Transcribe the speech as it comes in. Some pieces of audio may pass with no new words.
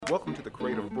Welcome to the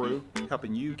Creative Brew,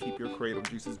 helping you keep your creative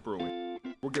juices brewing.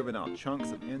 We're giving out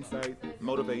chunks of insight,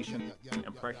 motivation,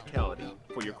 and practicality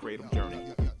for your creative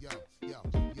journey.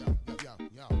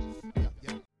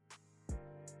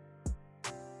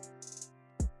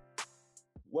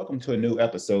 Welcome to a new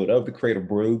episode of the Creative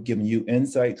Brew, giving you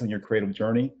insights on your creative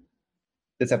journey.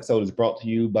 This episode is brought to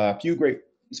you by a few great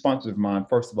sponsors of mine.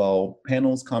 First of all,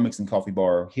 Panels, Comics, and Coffee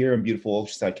Bar here in beautiful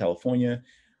Oceanside, California,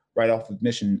 right off of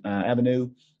Mission Avenue.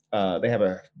 They have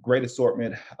a great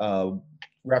assortment of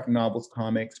graphic novels,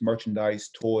 comics, merchandise,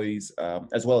 toys,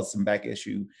 as well as some back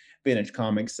issue vintage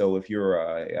comics. So if you're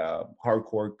a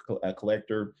hardcore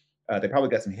collector, they probably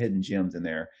got some hidden gems in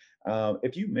there.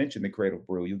 If you mention the Creative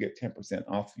Brew, you'll get 10%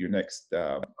 off your next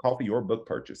coffee or book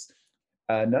purchase.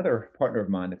 Another partner of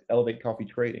mine is Elevate Coffee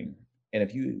Trading. And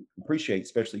if you appreciate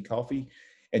specialty coffee,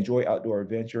 enjoy outdoor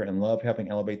adventure, and love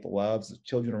helping elevate the lives of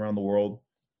children around the world,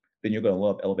 then you're going to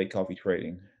love Elevate Coffee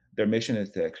Trading. Their mission is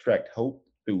to extract hope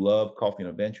through love, coffee, and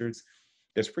adventures.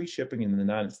 There's free shipping in the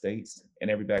United States,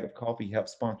 and every bag of coffee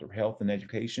helps sponsor health and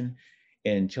education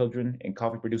in children in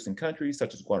coffee producing countries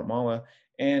such as Guatemala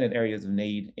and in areas of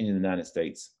need in the United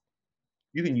States.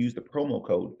 You can use the promo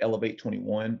code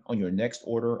Elevate21 on your next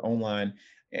order online,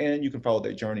 and you can follow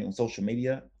their journey on social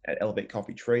media at Elevate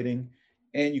Coffee Trading,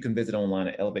 and you can visit online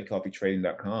at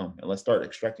elevatecoffeetrading.com. And let's start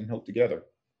extracting hope together.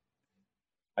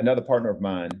 Another partner of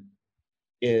mine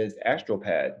is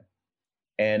AstroPad.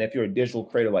 And if you're a digital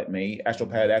creator like me,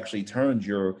 AstroPad actually turns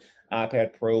your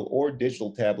iPad Pro or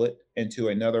digital tablet into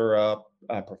another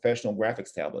professional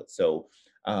graphics tablet. So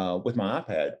with my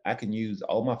iPad, I can use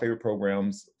all my favorite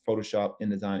programs, Photoshop,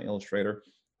 InDesign, Illustrator,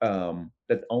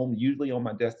 that's usually on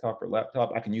my desktop or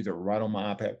laptop. I can use it right on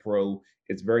my iPad Pro.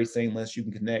 It's very seamless. You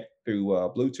can connect through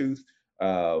Bluetooth,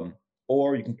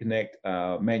 or you can connect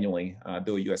manually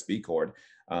through a USB cord.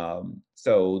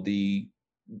 So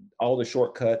all the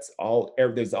shortcuts,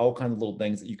 there's all kinds of little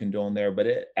things that you can do on there, but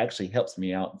it actually helps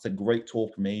me out. It's a great tool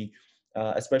for me,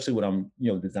 especially when I'm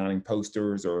designing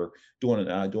posters or doing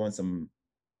some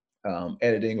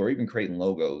editing or even creating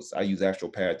logos. I use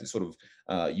AstroPad to sort of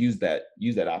use that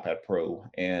iPad Pro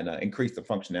and increase the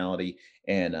functionality,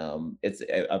 and it's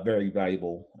a very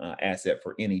valuable asset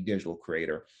for any digital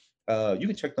creator. You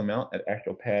can check them out at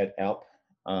AstroPad app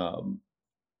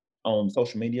on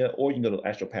social media, or you can go to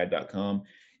astropad.com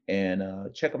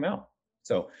and check them out.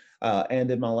 So, and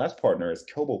then my last partner is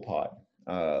KoboPod.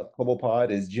 KoboPod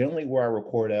is generally where I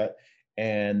record at,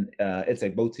 and it's a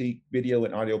boutique video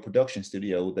and audio production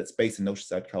studio that's based in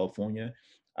Oceanside, California.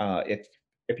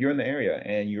 If you're in the area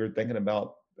and you're thinking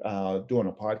about doing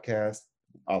a podcast,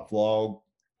 a vlog,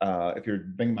 if you're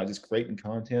thinking about just creating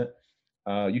content,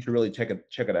 you should really check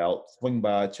it out. Swing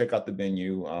by, check out the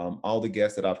venue. All the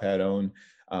guests that I've had on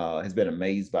has been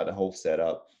amazed by the whole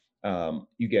setup.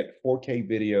 You get 4K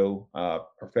video,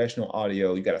 professional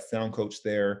audio. You got a sound coach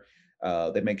there.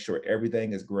 They make sure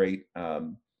everything is great.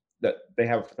 That they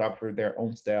have a photographer, their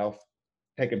own staff,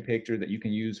 taking pictures that you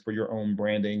can use for your own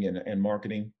branding and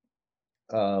marketing.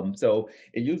 So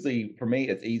it usually, for me,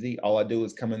 it's easy. All I do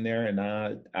is come in there and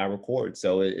I record.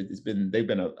 So they've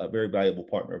been a very valuable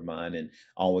partner of mine, and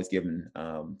always giving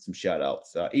some shout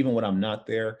outs. Even when I'm not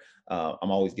there, I'm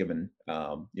always giving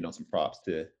some props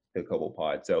to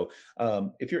KoboPod. So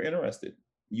if you're interested,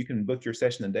 you can book your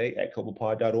session today at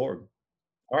kobopod.org.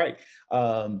 All right.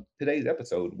 Today's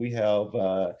episode, we have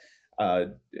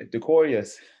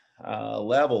Decorius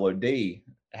Level, or D,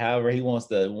 however he wants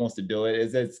to do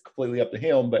it. It's completely up to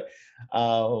him, but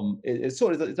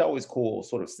it's always cool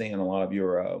sort of seeing a lot of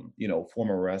your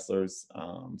former wrestlers,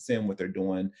 seeing what they're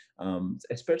doing,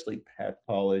 especially Path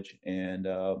College, and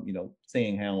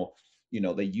seeing how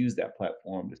they use that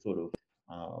platform to sort of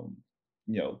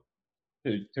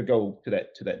to go to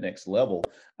that next level,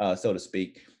 so to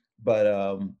speak. But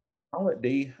I'll let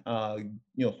D,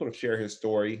 sort of share his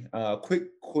story.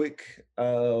 Quick,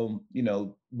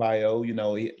 bio.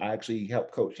 I actually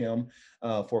helped coach him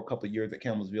for a couple of years at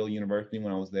Campbellsville University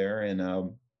when I was there, and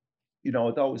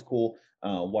it's always cool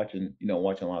watching a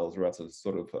lot of those wrestlers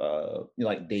sort of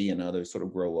like D and others sort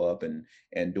of grow up and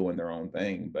doing their own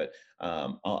thing. But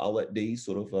I'll let D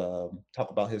sort of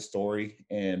talk about his story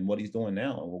and what he's doing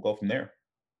now, and we'll go from there.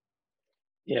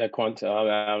 Yeah, Quanto.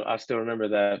 I still remember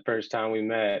that first time we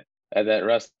met at that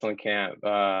wrestling camp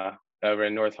over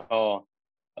in North Hall.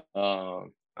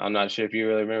 I'm not sure if you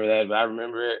really remember that, but I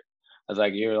remember it. I was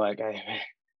like, you were like, hey, man,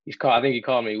 I think you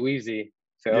called me Wheezy.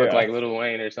 So I looked like Little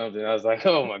Wayne or something. I was like,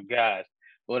 oh my gosh,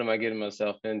 what am I getting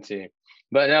myself into?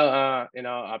 But no,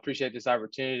 I appreciate this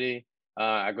opportunity.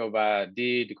 I go by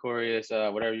D, Decorius,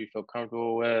 whatever you feel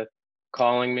comfortable with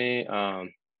calling me.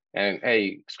 And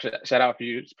hey, shout out for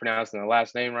you pronouncing the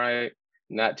last name right.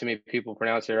 Not too many people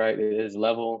pronounce it right. It is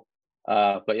Level.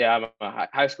 But yeah, I'm a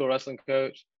high school wrestling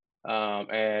coach,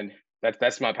 and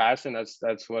that's my passion.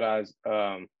 That's what as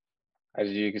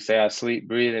you can say, I sleep,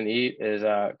 breathe, and eat is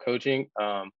coaching,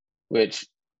 which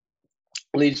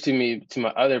leads to me to my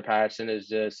other passion is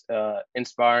just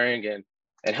inspiring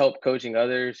and help coaching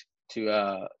others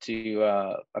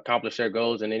to accomplish their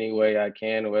goals in any way I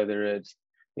can, whether it's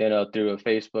through a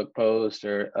Facebook post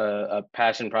or a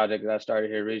passion project that I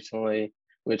started here recently,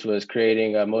 which was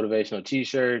creating motivational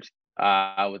T-shirts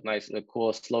with nice,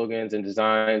 cool slogans and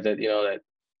designs that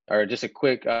are just a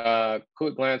quick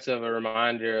glance of a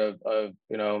reminder of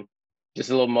just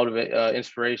a little motivate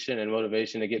inspiration and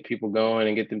motivation to get people going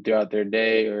and get them throughout their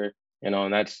day or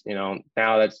and that's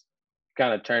now that's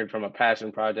kind of turned from a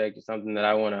passion project to something that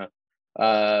I want to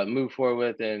move forward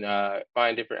with and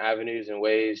find different avenues and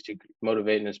ways to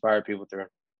motivate and inspire people through.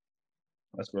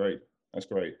 That's great. That's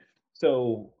great.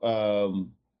 So,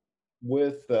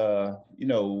 with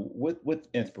with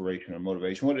inspiration and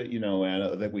motivation, and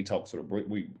I think we talked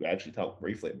we actually talked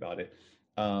briefly about it.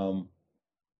 Um,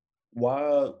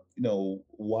 why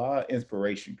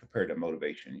inspiration compared to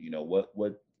motivation?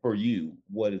 What for you?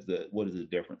 What is the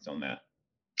difference on that?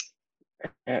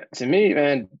 To me,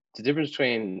 man, the difference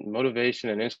between motivation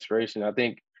and inspiration, I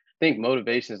think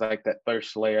motivation is like that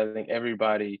first layer. I think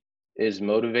everybody is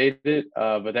motivated,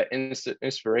 but that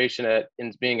inspiration, that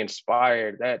being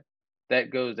inspired, that's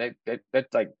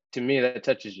like to me that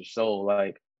touches your soul.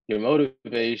 Like your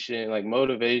motivation,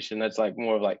 that's like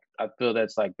more of like I feel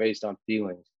that's like based on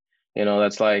feelings.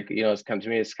 That's like it's come to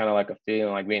me. It's kind of like a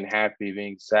feeling, like being happy,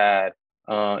 being sad.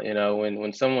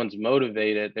 When someone's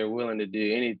motivated, they're willing to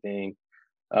do anything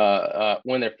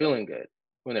when they're feeling good.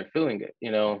 When they're feeling good,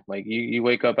 like you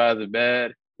wake up out of the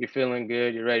bed, you're feeling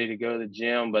good, you're ready to go to the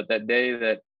gym, but that day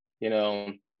that you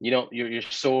don't, you're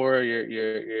sore,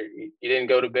 you didn't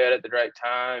go to bed at the right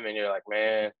time, and you're like,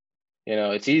 man,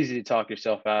 it's easy to talk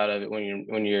yourself out of it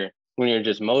when you're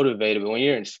just motivated, but when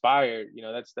you're inspired,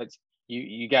 that's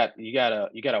you got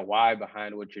a why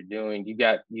behind what you're doing. You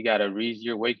got a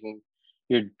reason.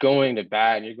 You're going to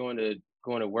bat, you're going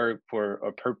to work for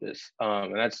a purpose.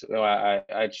 And that's why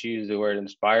I choose the word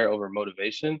inspire over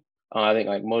motivation. I think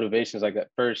like motivation is like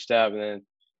that first step, and then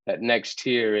that next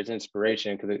tier is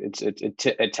inspiration because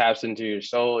it taps into your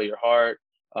soul, your heart,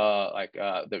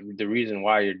 the reason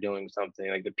why you're doing something,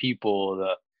 like the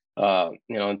people,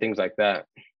 and things like that.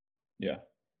 Yeah.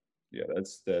 Yeah,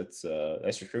 that's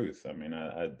the truth. I mean,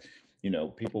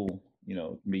 people,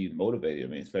 be motivated. I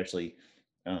mean, especially,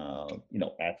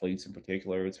 athletes in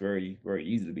particular. It's very, very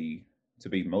easy to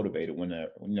be motivated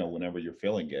whenever you're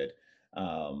feeling good.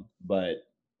 But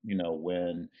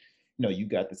when you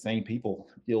got the same people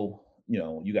still,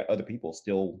 you got other people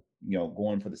still,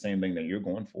 going for the same thing that you're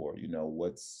going for.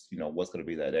 What's going to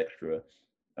be that extra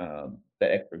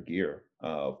gear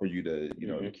for you to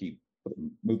Hmm. keep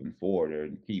moving forward or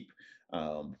keep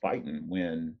fighting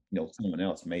when someone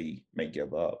else may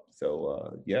give up.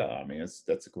 So yeah, I mean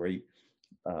that's a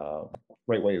uh,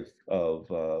 great way of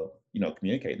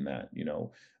communicating that.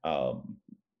 Um,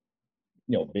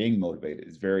 being motivated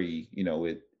is very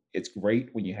it's great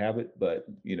when you have it, but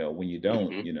when you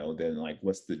don't, Hmm. then like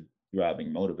what's the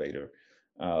driving motivator?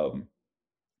 Um,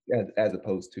 as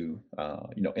opposed to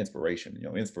inspiration.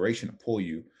 Inspiration to pull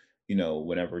you,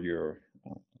 whenever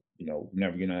uh,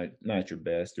 whenever you're not at your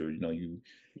best, or you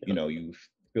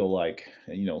feel like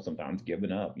sometimes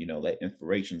giving up. That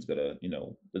inspiration is gonna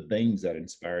the things that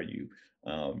inspire you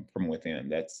from within.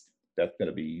 That's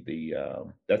gonna be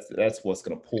that's what's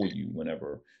gonna pull you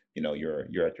whenever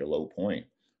you're at your low point.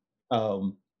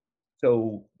 Um,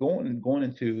 so going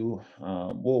into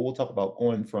we'll talk about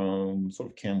going from sort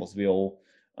of Campbellsville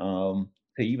to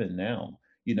even now.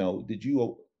 Did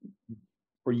you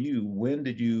for you, when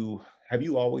did you have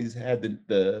you always had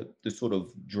the sort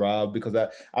of drive? Because I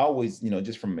always,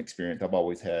 just from experience, I've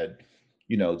always had,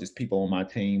 just people on my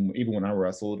team, even when I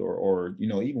wrestled or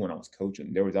even when I was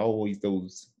coaching, there was always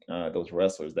those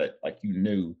wrestlers that like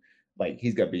like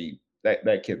he's got to be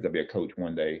that kid's gonna be a coach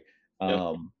one day. Yep.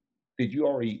 Um, did you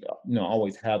already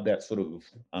always have that sort of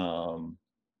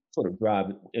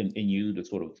drive in you to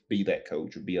sort of be that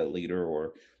coach or be a leader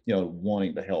or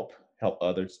wanting to help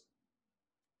others?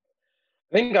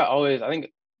 I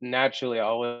think naturally I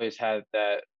always had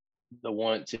that the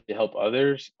want to help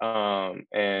others, and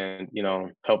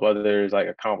help others like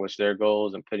accomplish their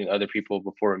goals and putting other people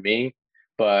before me.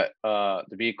 But to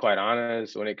be quite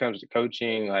honest, when it comes to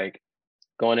coaching, like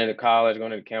going into college,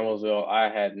 going into Campbellsville, I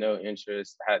had no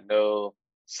interest, had no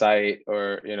sight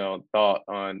or thought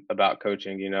on about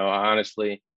coaching. I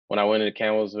honestly when I went into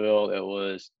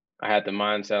Campbellsville, I had the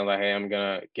mindset like, hey, I'm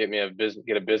gonna get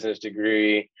a business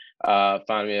degree,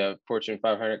 find me a Fortune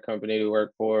 500 company to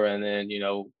work for, and then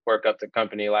work up the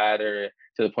company ladder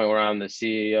to the point where I'm the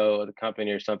CEO of the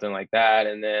company or something like that.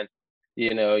 And then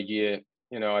I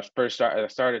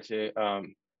started to my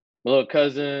little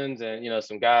cousins and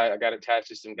some guy I got attached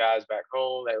to some guys back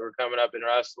home that were coming up in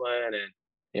wrestling.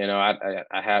 And I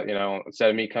have instead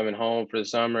of me coming home for the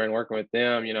summer and working with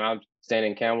them, I'm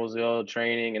staying in Campbellsville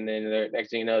training. And then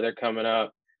next thing you know, they're coming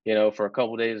up for a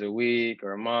couple days a week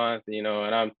or a month, and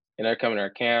they're coming to our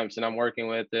camps and I'm working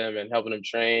with them and helping them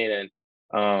train.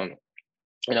 And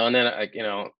and then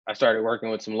I started working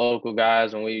with some local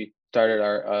guys when we started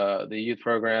our the youth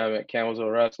program at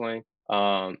Campbellsville Wrestling.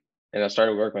 And I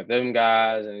started working with them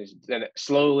guys, and then it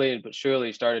slowly but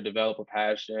surely started to develop a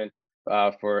passion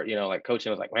for like coaching.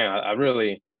 I was like, man, I'm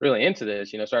really into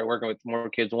this. Started working with more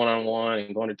kids one on one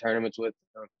and going to tournaments with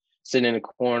them, sitting in the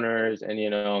corners. And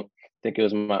I think it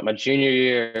was my junior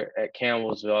year at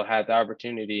Campbellsville. I had the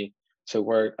opportunity to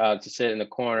work to sit in the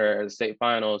corner at the state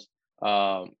finals.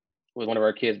 With one of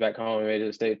our kids back home. We made it to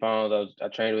the state finals. I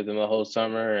trained with him the whole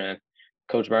summer, and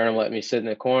Coach Burnham let me sit in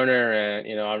the corner.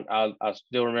 And I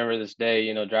still remember this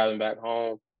day. Driving back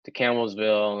home to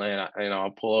Campbellsville, and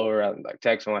I'll pull over, I like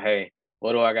text him like, "Hey,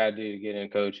 what do I got to do to get in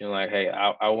coaching?" Like, "Hey,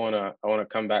 I wanna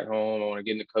come back home. I want to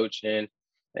get into coaching."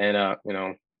 And I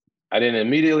didn't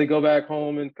immediately go back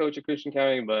home and coach at Christian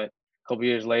County, but a couple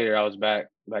years later, I was back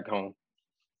home.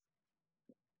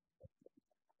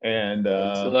 And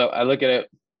So I look at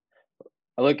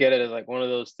it as like one of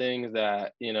those things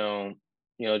that,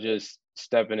 just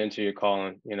stepping into your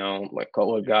calling, like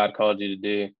what God called you to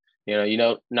do.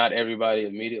 Not everybody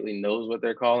immediately knows what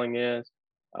their calling is.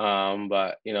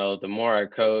 But the more I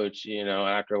coach,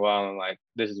 after a while, I'm like,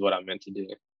 this is what I'm meant to do.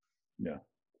 yeah.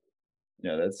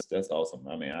 Yeah, that's awesome.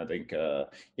 I mean, I think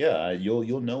yeah,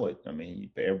 you'll know it. I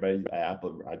mean, everybody, I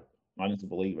honestly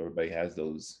believe everybody has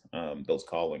those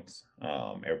callings.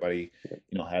 Everybody,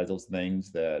 has those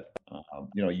things that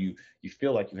you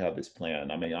feel like you have this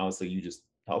plan. I mean, honestly, you just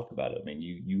talked about it. I mean,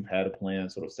 you had a plan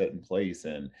sort of set in place,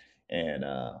 and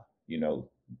you know,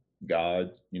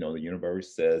 God, the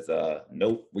universe says,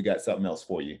 nope, we got something else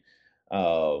for you.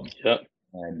 Um, Yep.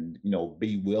 and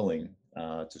be willing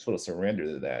to sort of surrender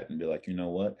to that and be like, you know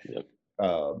what, Yep.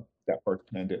 that first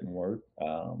plan didn't work.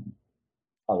 A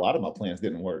lot of my plans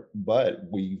didn't work, but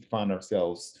we find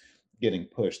ourselves getting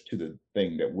pushed to the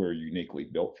thing that we're uniquely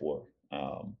built for.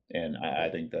 And I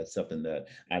think that's something that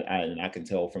I can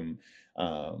tell from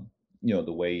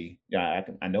the way, yeah,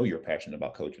 I know you're passionate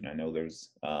about coaching. I know there's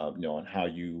and how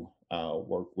you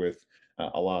work with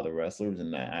a lot of the wrestlers,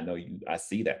 and I know I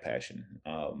see that passion.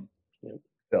 Yep.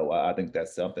 So I think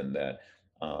that's something that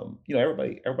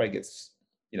everybody gets.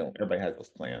 Everybody has those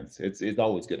plans. It's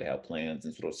always good to have plans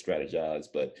and sort of strategize,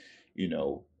 but you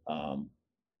know, um,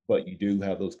 but you do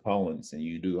have those callings and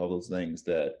you do have those things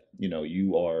that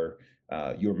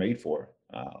you're made for.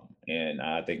 And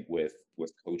I think with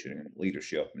coaching and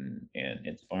leadership and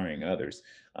inspiring others,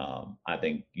 I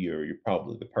think you're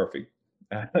probably the perfect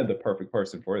the perfect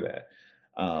person for that.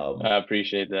 Um, I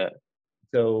appreciate that.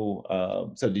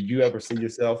 so did you ever see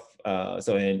yourself?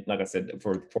 And like I said,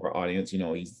 for our audience,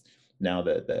 he's now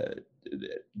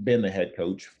been the head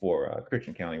coach for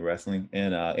Christian County Wrestling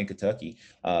in Kentucky.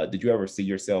 Did you ever see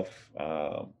yourself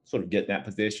sort of get in that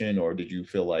position, or did you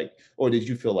feel like,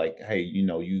 hey,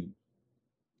 you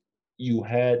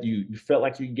felt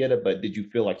like you could get it, but did you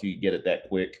feel like you could get it that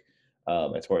quick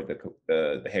as far as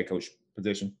the head coach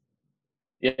position?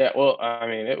 Yeah, well, I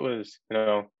mean, it was,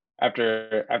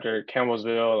 after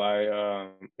Campbellsville,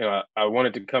 I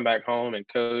wanted to come back home and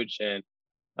coach. And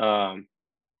um,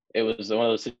 it was one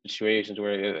of those situations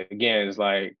where, again, it's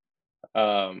like,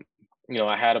 um,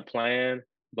 I had a plan,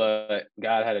 but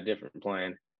God had a different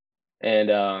plan.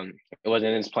 And it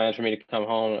wasn't his plan for me to come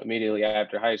home immediately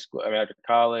after high school, I mean, after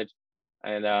college.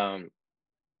 And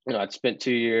I'd spent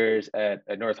 2 years at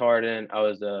North Hardin. I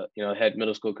was the head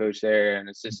middle school coach there and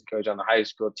assistant coach on the high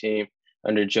school team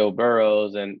under Joe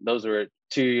Burrows. And those were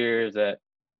 2 years that,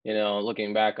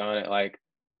 looking back on it, like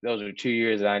those were 2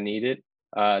 years that I needed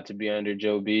to be under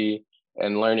Joe B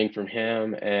and learning from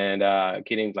him and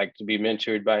getting like to be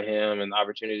mentored by him and the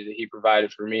opportunity that he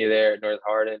provided for me there at North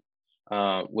Hardin,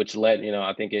 which led,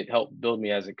 I think it helped build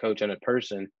me as a coach and a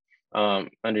person,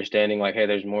 understanding like, hey,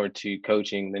 there's more to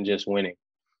coaching than just winning.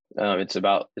 It's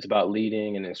about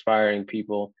leading and inspiring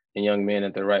people and young men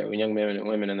and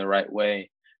women in the right way.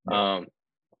 Yeah.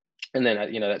 And then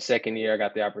that second year, I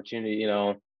got the opportunity.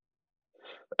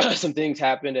 Some things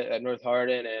happened at North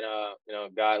Hardin,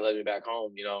 and God led me back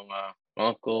home. my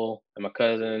uncle and my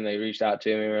cousin, they reached out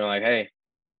to me and were like, hey,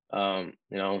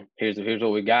 here's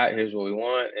what we got, here's what we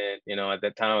want. And, at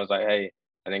that time I was like, hey,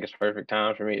 I think it's perfect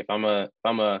time for me. If I'm a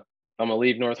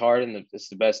leave North Hardin, it's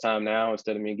the best time now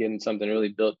instead of me getting something really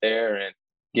built there and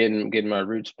getting my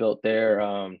roots built there.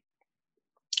 And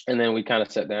then we kind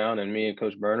of sat down, and me and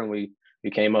Coach Burnham, we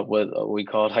came up with what we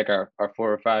called like our 4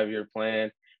 or 5 year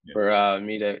plan Yeah. for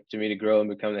me to grow and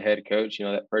become the head coach.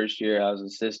 That first year I was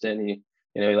assistant. He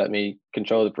let me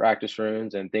control the practice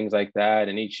rooms and things like that.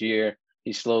 And each year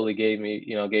he slowly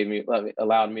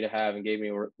allowed me to have and gave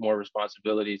me more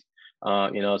responsibilities.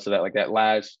 So that like that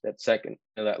last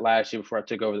year before I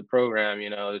took over the program,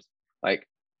 it's like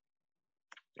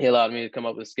he allowed me to come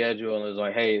up with a schedule and it was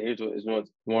like, hey, it's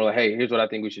more like, hey, here's what I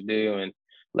think we should do, and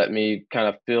let me kind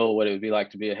of feel what it would be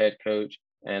like to be a head coach.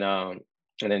 And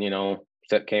then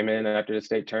Seth came in after the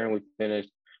state tournament. We finished.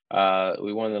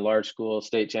 We won the large school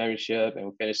state championship and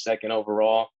we finished second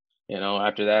overall.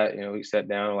 After that, we sat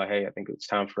down like, hey, I think it's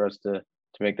time for us to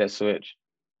make that switch.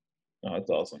 Oh, that's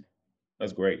awesome.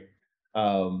 That's great.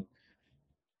 Um,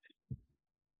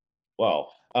 wow.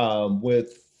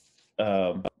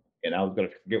 And I was going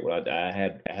to forget what I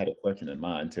had. I had a question in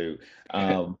mind too.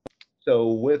 Um,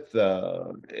 so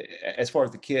as far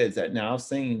as the kids that now I've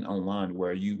seen online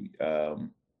where you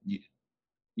you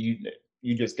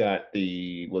you just got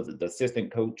was it the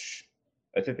assistant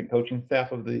coaching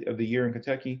staff of the year in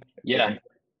Kentucky? Yeah,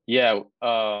 yeah.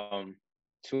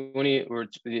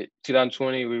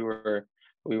 2020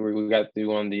 we got we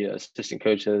won the assistant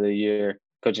coach of the year,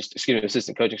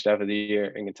 assistant coaching staff of the year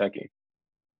in Kentucky.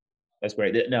 That's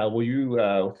great. Now, were you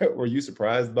were you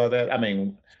surprised by that? I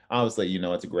mean, obviously,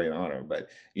 it's a great honor, but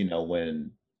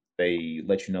when they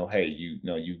let you know, hey,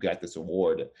 you got this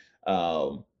award,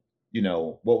 um,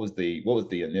 what was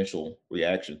the initial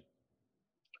reaction?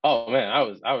 Oh man, I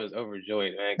was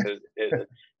overjoyed, man, because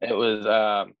it was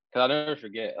because I'll never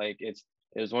forget. Like it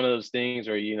was one of those things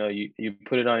where you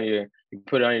put it on your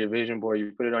vision board,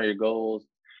 you put it on your goals,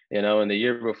 And the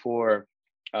year before,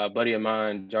 a buddy of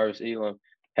mine, Jarvis Elam,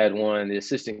 had won the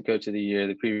assistant coach of the year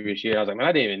the previous year. I was like, man,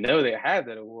 I didn't even know they had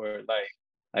that award.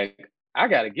 Like I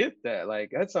got to get that.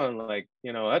 That's on my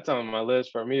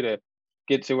list for me to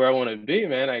get to where I want to be,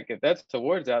 man. Like if that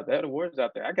awards out there,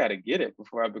 I got to get it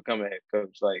before I become a head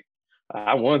coach. Like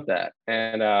I want that,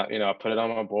 and I put it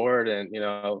on my board, and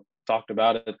talked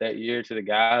about it that year to the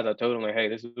guys. I told them like, hey,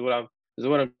 this is what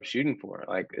I'm shooting for.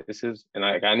 Like this is, and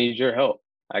I need your help.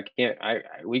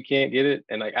 We can't get it,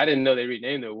 and like I didn't know they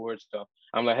renamed the awards, so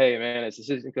I'm like, hey, man, it's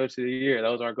assistant coach of the year.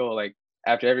 That was our goal. Like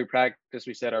after every practice,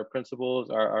 we set our principles,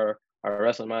 our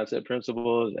wrestling mindset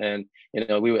principles, and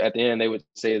we would, at the end they would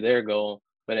say their goal.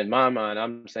 But in my mind,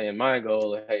 I'm saying my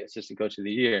goal, hey, assistant coach of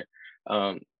the year,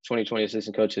 2020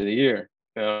 assistant coach of the year,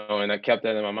 and I kept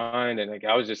that in my mind, and like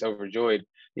I was just overjoyed,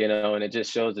 and it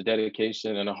just shows the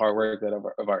dedication and the hard work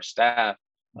of our staff,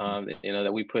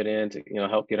 that we put in to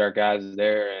help get our guys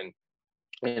there. And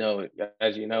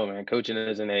as man, coaching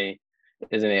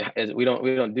we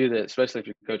don't do this, especially if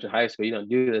you're coaching high school. You don't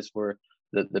do this for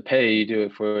the pay. You do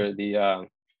it for the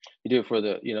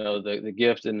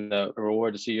gift and the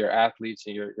reward to see your athletes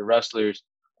and your wrestlers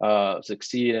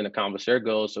succeed and accomplish their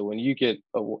goals. So when you get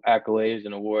accolades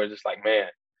and awards, it's like, man,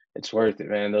 it's worth it,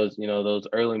 man. Those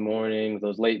early mornings,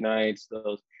 those late nights,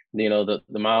 those the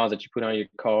miles that you put on your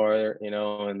car,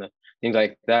 and the things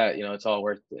like that, it's all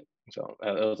worth it. So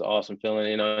it was an awesome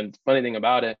feeling, And the funny thing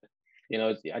about it,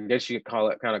 I guess you could call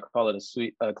it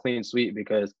a clean sweep,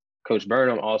 because Coach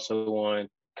Burnham also won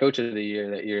Coach of the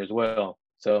Year that year as well.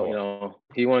 So, Oh,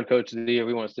 he won Coach of the Year.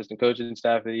 We won Assistant Coaching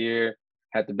Staff of the Year.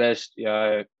 Had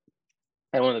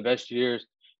one of the best years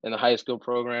in the high school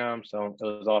program. So it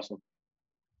was awesome.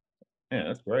 yeah,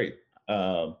 that's great.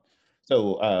 So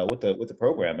with the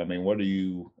program, I mean, what are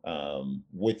you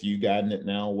with you guiding it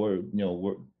now? Where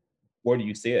do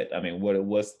you see it? I mean,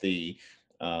 what's the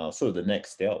sort of the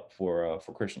next step for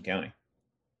Christian County?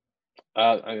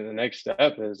 I mean, the next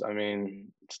step is,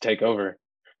 to take over.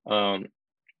 Um,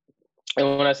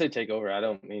 and when I say take over, I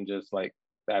don't mean just like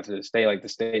after the state. Like the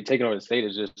state taking over the state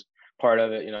is just part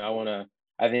of it.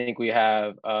 I think we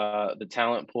have the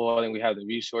talent pool. I think we have the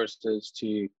resources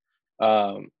to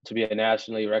be a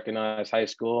nationally recognized high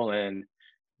school and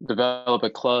develop a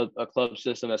club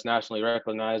system that's nationally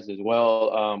recognized as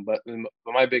well. But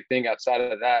my big thing outside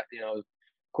of that, of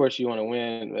course, you want to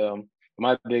win.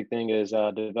 My big thing is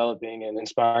developing and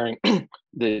inspiring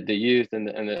the youth and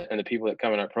the people that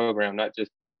come in our program, not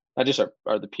just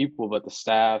the people, but the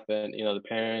staff and the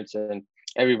parents and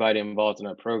everybody involved in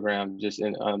our program, just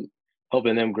in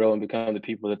helping them grow and become the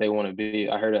people that they want to be.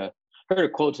 I heard heard a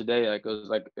quote today, like it was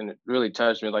like, and it really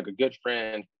touched me. Like a good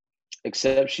friend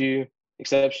accepts you,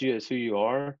 accepts you as who you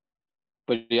are,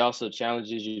 but he also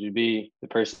challenges you to be the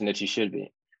person that you should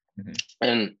be. Mhm.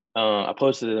 And I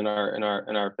posted it in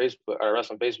our Facebook, our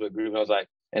wrestling Facebook group. And I was like,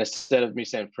 and instead of me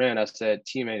saying friend, I said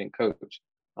teammate and coach.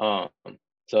 Um,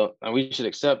 so and we should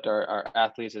accept our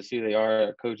athletes as who they are,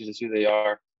 our coaches as who they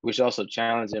are. We should also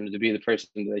challenge them to be the person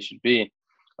that they should be.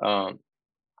 Um,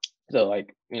 so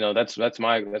like, that's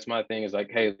my thing is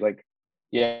like, hey, like,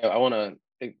 yeah, I want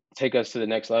to take us to the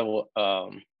next level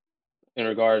in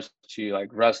regards to like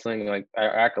wrestling, like our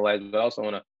accolades, but I also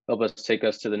want to help us take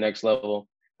us to the next level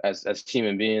as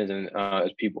human beings and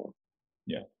as people.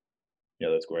 Yeah. Yeah,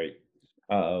 that's great.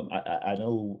 I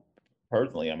know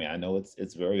personally. I mean, I know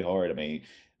it's very hard. I mean,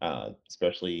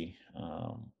 especially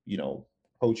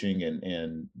coaching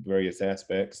and various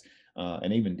aspects,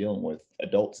 and even dealing with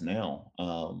adults now.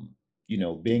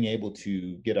 Being able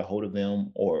to get a hold of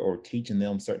them or teaching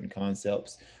them certain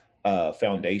concepts,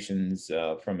 foundations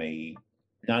from a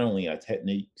not only a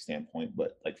technique standpoint,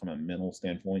 but like from a mental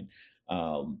standpoint.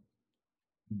 Um,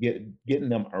 getting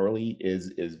them early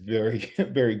is very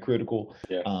very critical,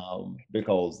 Yeah.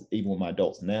 because even with my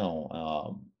adults now,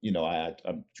 I'm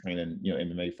training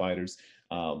MMA fighters.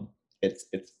 um, it's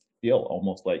still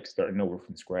almost like starting over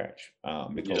from scratch, Yeah.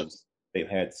 because they've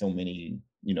had so many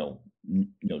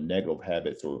negative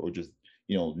habits, or just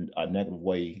a negative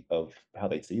way of how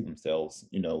they see themselves,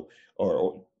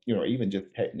 or even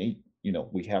just technique.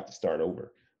 We have to start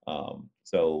over. I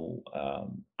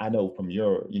know from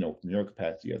your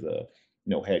capacity as a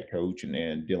head coach,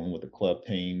 and dealing with the club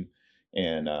team,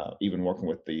 and even working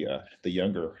with the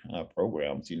younger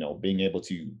programs, being able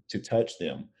to touch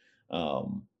them,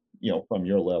 from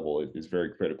your level is very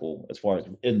critical as far as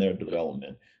in their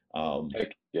development. Um,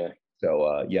 Heck yeah.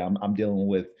 yeah, I'm dealing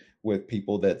with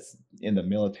people that's in the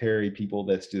military, people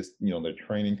that's just they're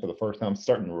training for the first time,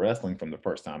 starting wrestling from the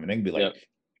first time, and they can be Yeah. like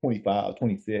 25,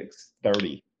 26,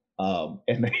 30,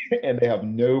 and they and they have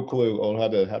no clue on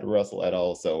how to wrestle at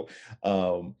all. So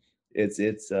um, it's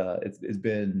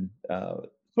been sort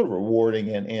of rewarding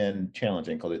and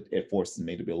challenging, because it forces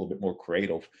me to be a little bit more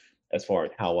creative as far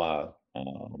as how I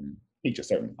teach a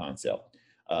certain concept,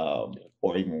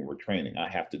 or even when we're training, I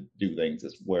have to do things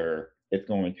as where it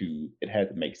had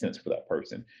to make sense for that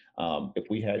person. If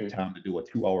we had Mhm. time to do a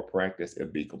 2 hour practice,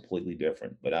 it'd be completely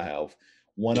different. But I have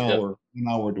one Yeah. hour, 1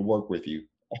 hour to work with you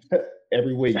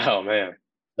every week. Oh man.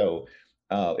 So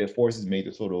it forces me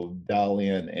to sort of dial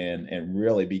in and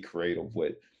really be creative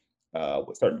with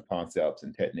certain concepts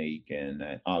and technique.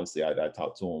 And obviously, I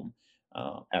talk to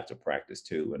them after practice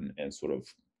too, and sort of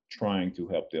trying to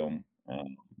help them,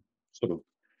 sort of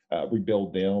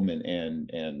rebuild them,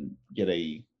 and get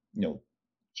a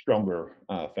stronger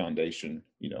foundation,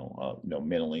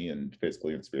 mentally and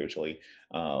physically and spiritually.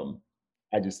 Um,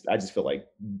 I just feel like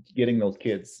getting those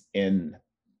kids in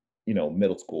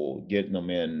middle school, getting them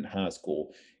in high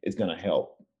school is going to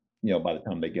help, by the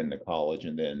time they get into college,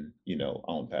 and then,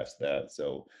 on past that.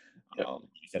 So, Yeah. like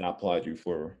I said, I applaud you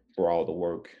for all the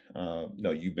work,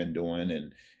 you've been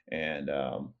doing, and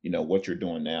what you're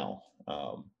doing now.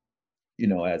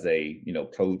 As a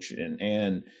coach,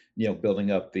 and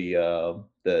building up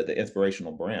the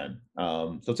inspirational brand.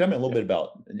 So tell me a little Yeah. bit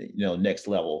about next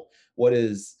level. What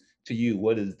is to you?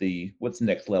 What's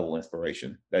next level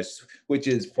inspiration? That's which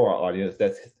is for our audience.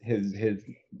 That's his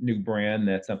new brand.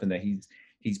 That's something that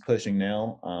he's pushing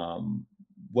now.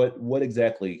 What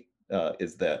exactly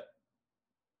is that?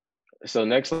 So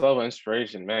next level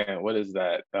inspiration, man. What is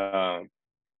that?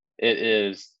 It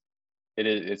is.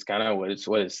 It's kind of what it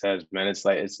says, man. It's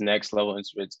like it's next level.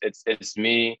 It's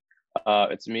me.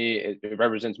 It's me. It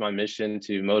represents my mission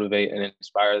to motivate and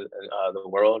inspire the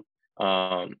world.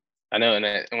 Um, I know, and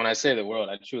when I say the world,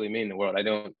 I truly mean the world. I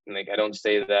don't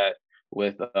say that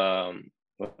with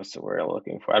what's the word I'm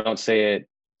looking for? I don't say it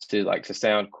to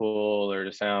sound cool or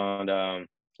to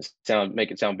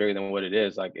make it sound bigger than what it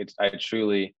is. Like I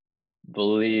truly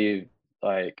believe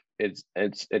like it's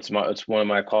one of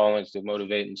my callings to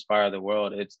motivate and inspire the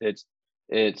world. And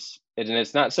it's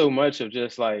not so much of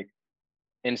just like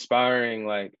inspiring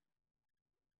like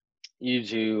you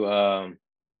to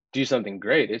do something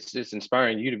great. It's just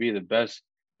inspiring you to be the best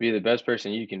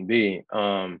person you can be.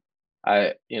 I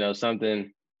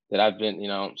something that I've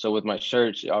been, so with my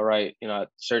shirts, all right,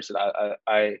 shirts that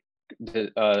I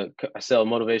sell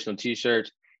motivational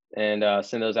t-shirts and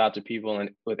send those out to people. And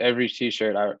with every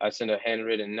t-shirt, I send a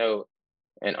handwritten note.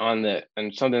 And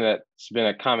something that's been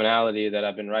a commonality that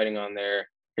I've been writing on there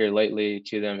here lately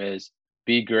to them is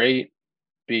be great,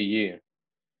 be you.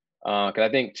 Because I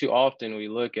think too often we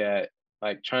look at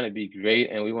like trying to be great,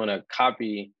 and we want to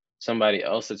copy somebody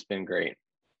else that's been great,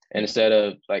 Yeah. instead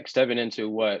of like stepping into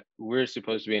what we're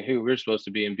supposed to be and who we're supposed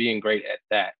to be and being great at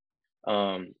that.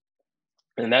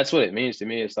 And that's what it means to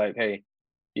me. It's like, hey,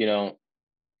 you know,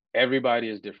 everybody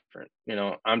is different.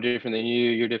 I'm different than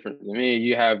you, you're different than me.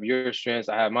 You have your strengths,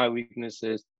 I have my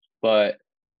weaknesses, but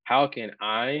how can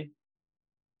I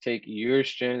take your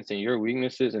strengths and your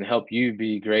weaknesses and help you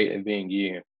be great at being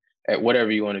you at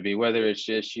whatever you want to be, whether it's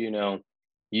just,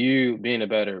 you being a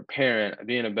better parent,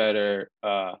 being a better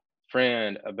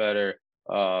friend, a better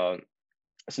uh,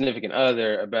 significant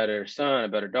other, a better son, a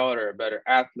better daughter, a better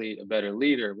athlete, a better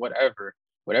leader,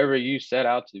 whatever you set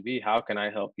out to be, how can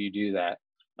I help you do that?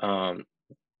 Um,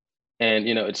 and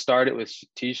it started with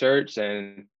t-shirts,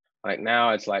 and like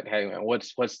now it's like, hey man,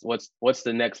 what's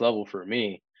the next level for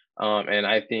me? And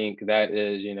I think that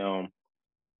is,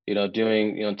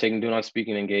 doing, taking doing on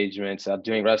speaking engagements,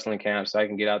 doing wrestling camps, so I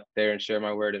can get out there and share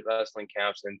my word at wrestling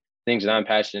camps and things that I'm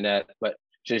passionate at. But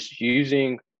just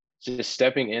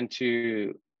stepping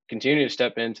into, continue to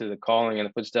step into the calling and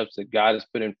the footsteps that God has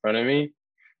put in front of me.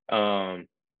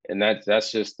 And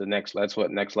that's just that's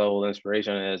what next level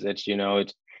inspiration is.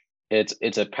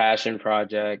 It's a passion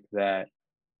project that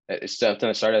it's something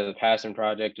that started as a passion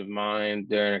project of mine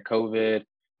during COVID.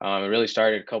 It really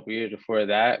started a couple years before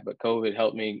that, but COVID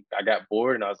helped me. I got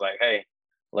bored, and I was like, "Hey,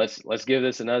 let's give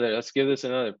this another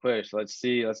push. Let's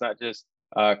see. Let's not just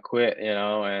quit,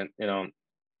 And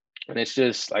it's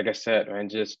just like I said, man.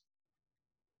 Just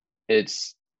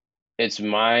it's it's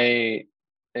my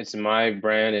it's my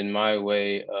brand and my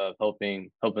way of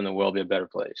helping the world be a better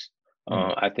place.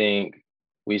 Mm. I think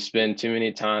we spend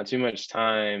too much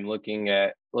time looking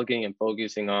and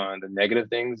focusing on the negative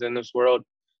things in this world,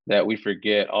 that we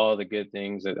forget all the good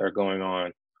things that are going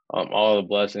on, all the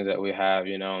blessings that we have.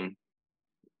 I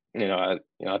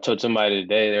told somebody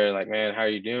today, they're like, "Man, how are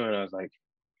you doing?" I was like,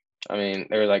 I mean,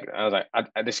 they were like, I was like,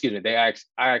 excuse me. I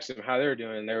asked them how they were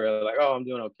doing. And they were like, "Oh, I'm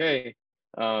doing okay.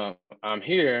 I'm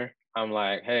here." I'm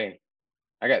like, "Hey,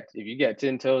 if you got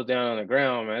 10 toes down on the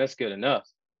ground, man, that's good enough."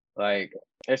 Like,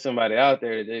 there's somebody out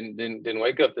there that didn't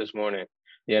wake up this morning,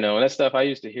 and that stuff I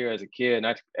used to hear as a kid, and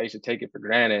I used to take it for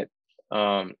granted.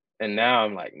 And now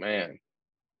I'm like, man,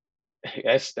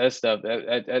 that's stuff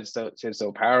that's so it's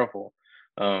so powerful.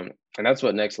 And that's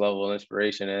what next level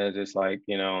inspiration is. It's like,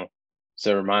 it's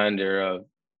a reminder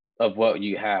of what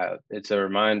you have. It's a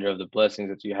reminder of the blessings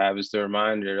that you have. It's a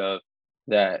reminder of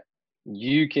that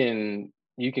you can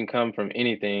come from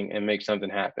anything and make something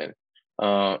happen.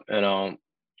 And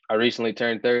I recently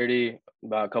turned 30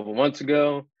 about a couple months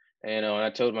ago, and I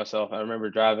told myself, I remember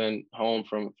driving home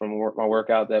from work, my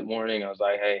workout that morning. I was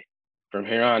like, hey, from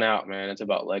here on out, man, it's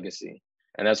about legacy,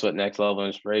 and that's what next level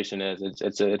inspiration is.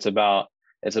 It's about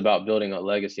building a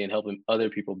legacy and helping other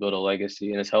people build a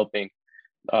legacy, and it's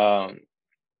um,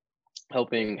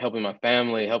 helping my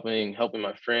family, helping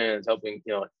my friends, helping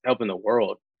the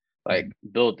world, like Mm.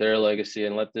 build their legacy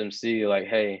and let them see, like,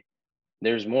 hey,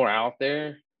 there's more out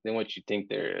there than what you think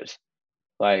there is.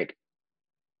 Like,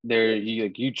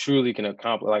 you truly can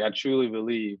accomplish. Like, I truly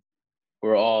believe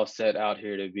we're all set out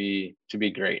here to be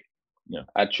great. Yeah.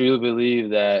 I truly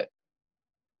believe that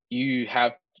you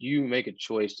make a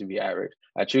choice to be average.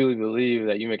 I truly believe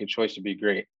that you make a choice to be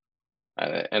great.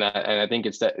 And I think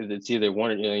it's either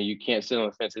one, you can't sit on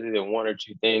the fence. It's either one or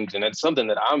two things, and that's something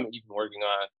that I'm even working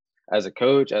on as a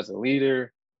coach, as a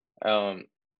leader, um,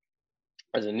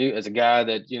 as a guy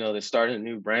that that's starting a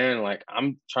new brand. Like,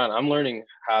 I'm learning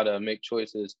how to make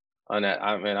choices on that.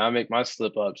 I make my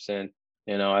slip ups, and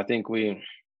I think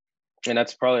and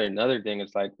that's probably another thing.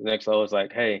 It's like the next level is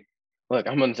like, hey, look,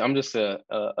 I'm just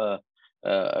a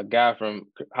guy from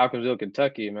Hopkinsville,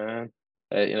 Kentucky, man.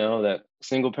 That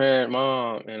single parent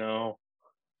mom.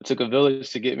 It took a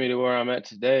village to get me to where I'm at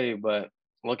today, but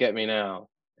look at me now.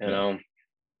 You Yeah. know,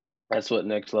 that's what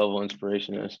next level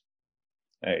inspiration is.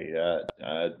 Hey,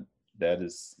 that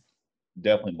is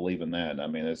definitely believe in that. I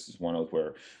mean, this is one of those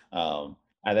where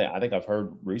I think I've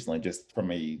heard recently, just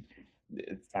from a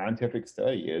scientific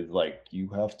study, is like you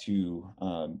have to,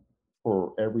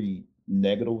 for every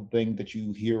negative thing that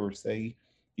you hear or say,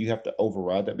 you have to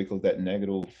override that, because that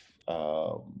negative,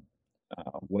 um,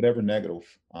 whatever negative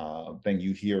thing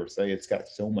you hear or say, it's got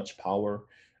so much power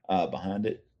behind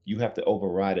it. You have to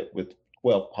override it with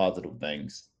 12 positive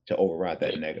things to override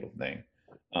that Yep. negative thing.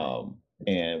 Um,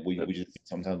 and we just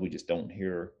sometimes we just don't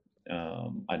hear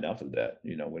enough of that.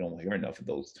 We don't hear enough of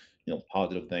those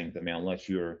positive things. I mean, unless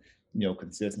you're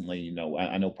consistently,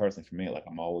 I know personally for me, like,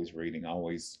 I'm always reading, I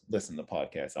always listen to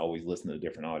podcasts, I always listen to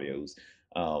different audios,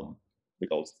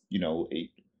 because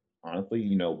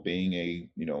honestly, being a,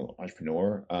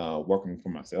 entrepreneur, working for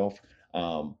myself, I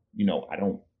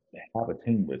don't have a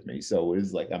team with me. So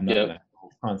it's like I'm not Yep. gonna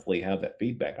constantly have that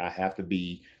feedback. I have to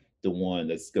be the one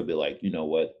that's gonna be like, you know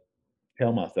what,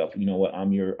 tell myself, you know what,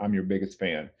 I'm your biggest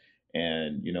fan.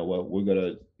 And you know what,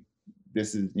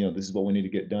 this is what we need to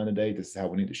get done today. This is how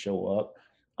we need to show up.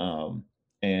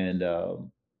 And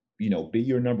be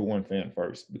your number one fan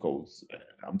first, because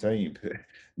I'm telling you,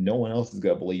 no one else is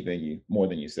gonna believe in you more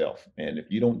than yourself. And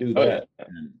if you don't do Oh yeah. that,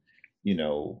 then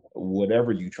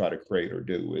whatever you try to create or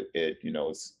do,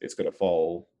 it's gonna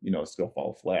fall, it's gonna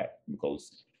fall flat,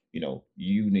 because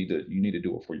you need to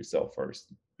do it for yourself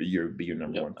first. Be your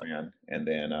number Yep. one fan, and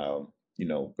then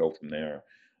go from there.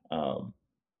 Um,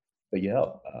 but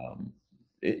yeah,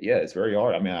 it's very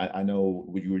hard. I mean, I know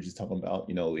what you were just talking about,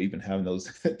 even having those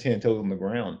 10 toes on the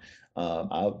ground.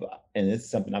 I've and it's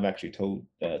something I've actually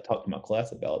talked to my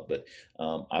class about, but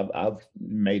I've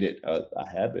made it a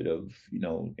habit of,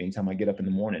 anytime I get up in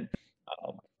the morning,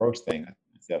 first thing I tell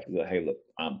myself is, hey, look,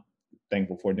 I'm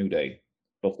thankful for a new day.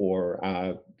 Before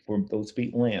those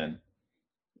feet land,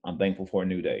 I'm thankful for a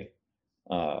new day.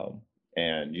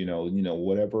 And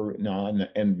whatever. No,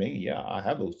 and me, yeah, I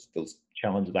have those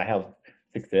challenges. I have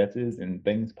successes and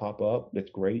things pop up. That's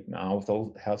great. And I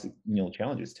also have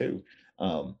challenges too.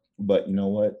 But you know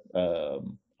what?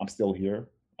 I'm still here,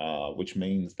 which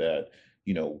means that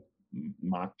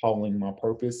my calling, my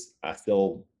purpose.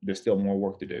 There's still more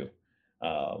work to do,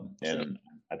 Yep. and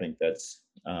I think that's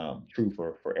true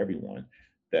for everyone.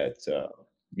 That's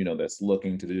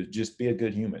looking to just be a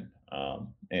good human,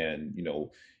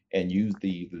 and use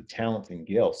the talents and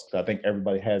gifts. I think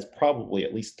everybody has probably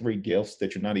at least three gifts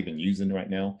that you're not even using right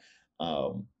now.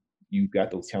 Um, you've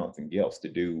got those talents and gifts to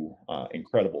do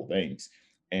incredible things,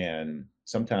 and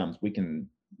sometimes we can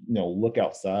look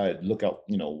outside, look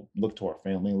to our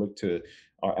family, look to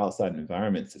our outside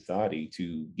environment, society,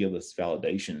 to give us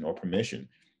validation or permission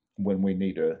when we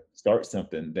need to start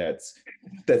something that's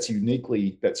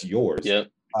yours.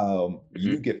 Yep.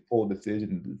 You Hmm. get full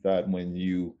decision to decide when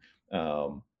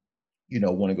um,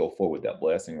 want to go forward with that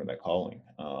blessing or that calling.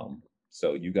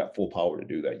 So you got full power to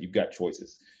do that. You've got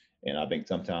choices, and I think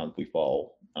sometimes we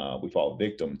fall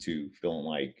victim to feeling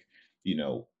like, you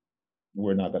know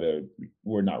we're not gonna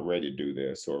we're not ready to do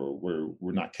this, or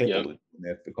we're not capable Yep. of doing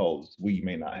this because we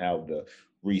may not have the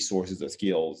resources or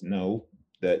skills. No,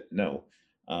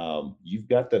 you've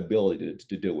got the ability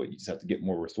to do it. You just have to get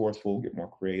more resourceful, get more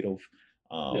creative,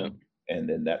 Yep. um, and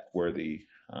then that's where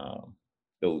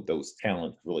those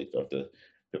talents really start to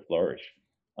flourish.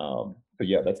 But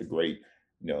yeah, that's a great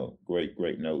note. Great,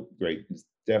 it's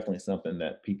definitely something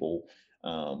that people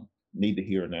need to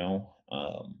hear now.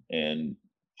 And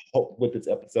hope with this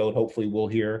episode, hopefully we'll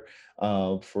hear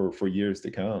for years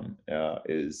to come.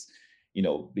 Is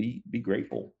be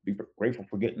grateful, grateful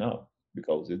for getting up,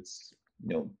 because it's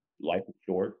life is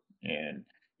short, and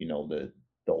the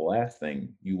last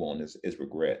thing you want is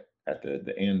regret at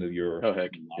the end of your Oh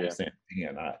heck. life, Yeah. saying,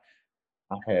 man, I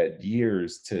had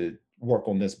years to work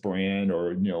on this brand,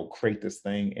 or create this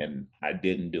thing, and I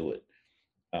didn't do it.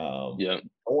 Yep.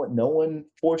 No one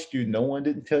forced you. No one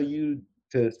didn't tell you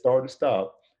to start or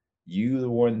stop. You're the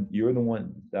one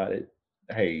that it.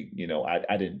 Hey,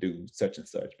 I didn't do such and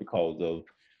such because of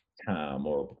time,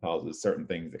 or because of certain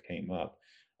things that came up.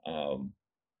 Um,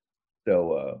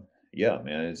 so yeah,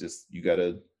 man, it's just you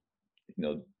gotta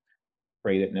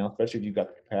create it now, especially if you've got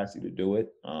the capacity to do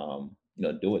it.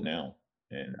 Do it now,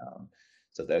 and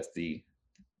so that's the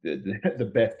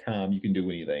best time you can do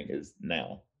anything is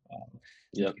now.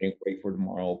 You Yep. can't wait for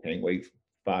tomorrow. Can't wait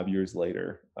 5 years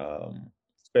later.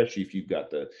 Especially if you've got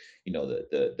the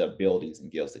abilities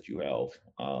and gifts that you have.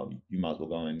 You might as well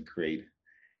go and create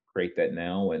that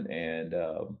now, and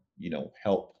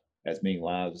help as many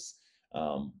lives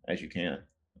as you can.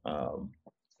 Um,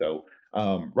 so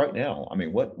right now, I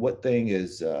mean, what thing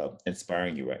is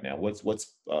inspiring you right now? What's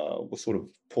sort of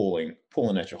pulling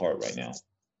at your heart right now?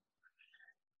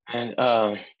 And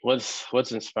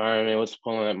what's inspiring me? What's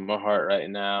pulling at my heart right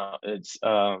now? It's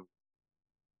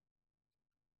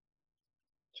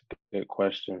good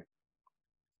question.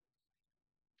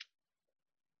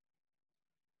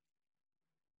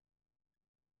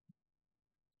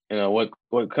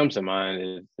 What comes to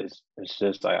mind is it's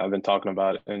just like I've been talking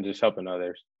about it and just helping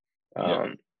others. Yeah,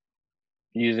 Um,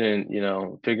 using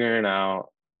figuring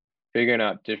out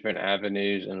different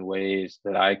avenues and ways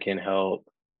that I can help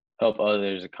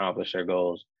others accomplish their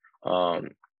goals. Um,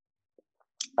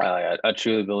 I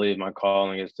truly believe my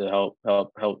calling is to help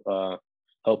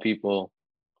people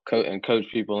and coach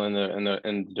people in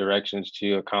the directions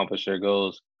to accomplish their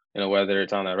goals. whether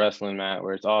it's on the wrestling mat,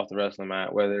 where it's off the wrestling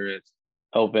mat, whether it's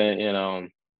helping,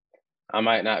 I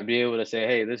might not be able to say,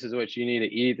 hey, this is what you need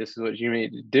to eat, this is what you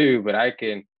need to do, but I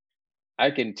can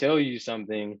tell you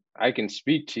something, I can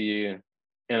speak to you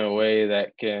in a way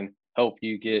that can help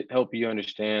you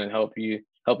understand, and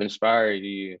help inspire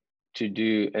you to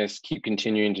do and keep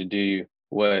continuing to do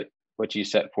what you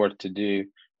set forth to do.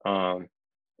 Um,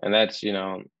 and that's,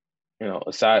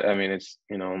 aside, I mean, it's,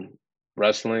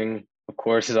 wrestling, of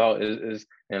course, is all is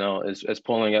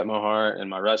pulling at my heart and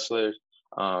my wrestlers.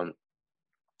 Um,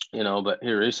 but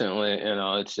here recently,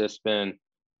 it's just been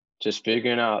just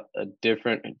figuring out a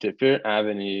different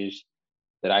avenues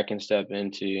that I can step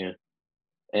into,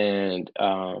 and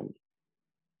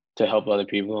to help other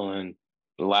people. And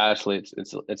lastly,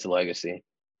 it's a legacy.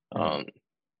 Mhm. Um,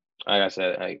 like I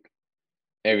said, like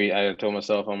I told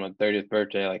myself on my 30th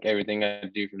birthday, like everything I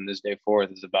do from this day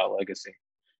forth is about legacy,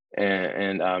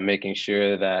 and making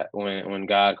sure that when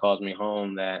God calls me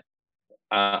home, that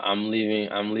I'm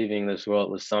leaving this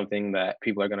world with something that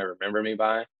people are gonna remember me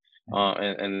by,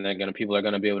 Mhm. and people are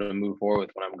gonna be able to move forward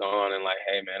with when I'm gone, and like,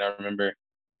 hey man, I remember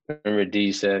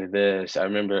D said this. I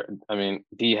mean,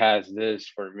 D has this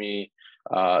for me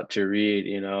to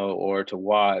read, or to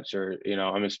watch, or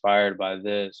I'm inspired by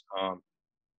this.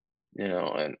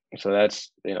 And so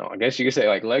that's, I guess you could say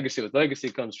like legacy, with legacy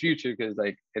comes future, because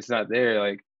like it's not there,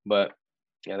 like, but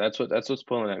yeah, that's what's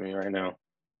pulling at me right now.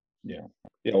 Yeah.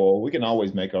 Yeah. Well, we can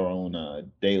always make our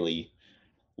own daily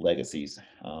legacies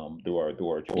through our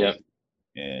Yep. choices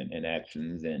and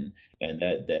actions, and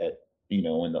that in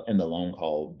the long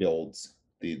haul builds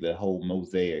the whole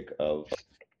mosaic uh,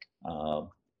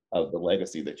 of the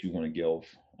legacy that you want to give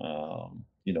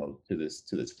to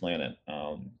this planet.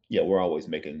 Yeah, we're always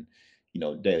making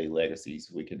daily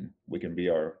legacies. We can be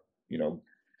our you know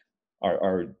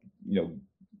our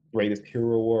greatest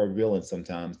hero or a villain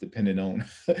sometimes, depending on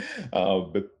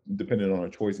but depending on our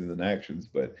choices and actions.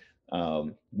 But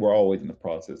we're always in the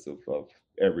process of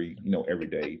every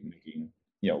day making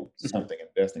something,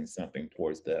 investing something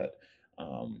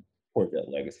um, towards that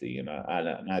legacy. And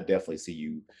I definitely see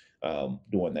you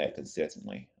doing that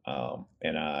consistently.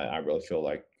 And I really feel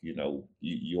like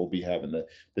you'll be having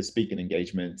the speaking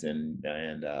engagements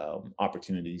and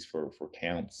opportunities for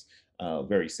camps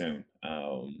very soon.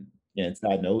 And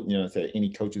side note, to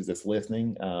any coaches that's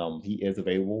listening, he is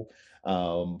available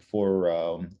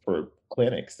for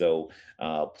clinics. So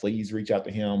please reach out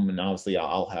to him, and obviously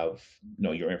I'll have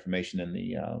your information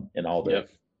in all the Yep.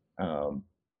 um,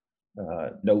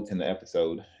 notes in the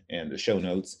episode and the show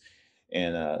notes.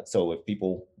 And so if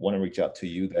people want to reach out to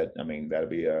you, that'd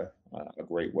be a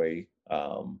great way,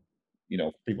 for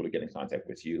people to get in contact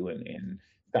with you and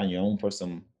find you on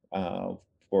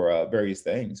for various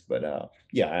things. But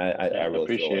yeah, I Yeah, really feel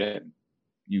appreciate like it.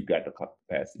 you've got the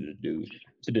capacity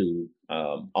to do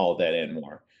all that and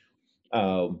more.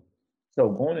 Um, so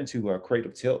going into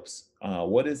creative tips,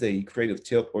 what is a creative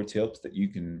tip or tips that you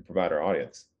can provide our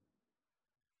audience?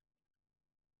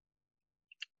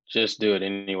 Just do it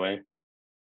anyway.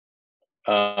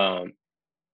 Um,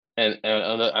 and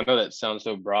I know that sounds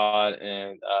so broad,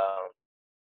 and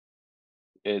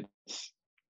it's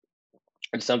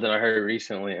it's something I heard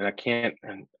recently, and I can't.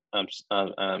 And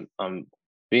I'm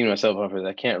beating myself up for that.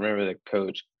 I can't remember the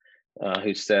coach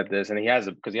who said this, and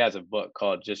because he has a book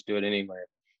called "Just Do It Anyway."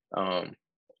 Um,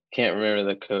 can't remember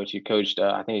the coach. He coached.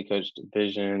 I think he coached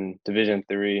Division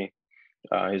 3.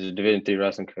 He's a Division 3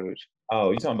 wrestling coach.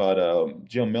 Oh, you're talking about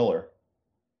Jim Miller.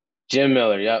 Jim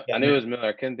Miller. Yep, Yeah, I knew it was Miller.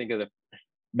 I couldn't think of the.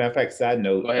 matter of fact, side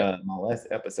Go note, ahead. my last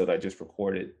episode I just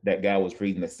recorded, that guy was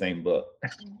reading the same book.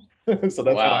 So that's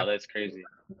what I Wow, that's crazy.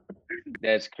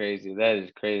 That's crazy. That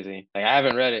is crazy. Like, I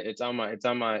haven't read it. It's on my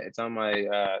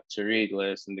to read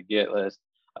list and to get list.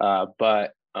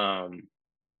 But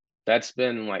that's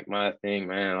been like my thing,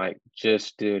 man. Like,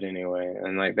 just do it anyway.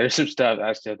 And like there's some stuff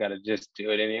I still gotta just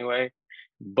do it anyway.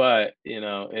 But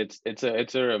it's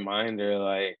a reminder,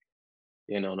 like,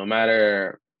 no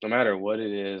matter what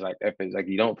it is, like if it's like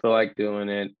you don't feel like doing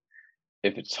it,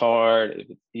 if it's hard, if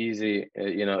it's easy,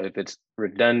 if it's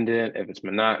redundant, if it's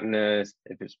monotonous,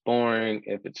 if it's boring,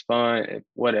 if it's fun, if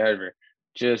whatever,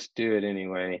 just do it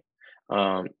anyway.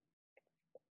 Um,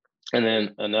 and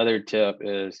then another tip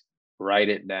is write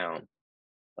it down.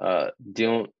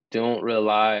 Don't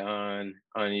rely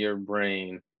on your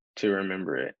brain to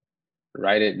remember it.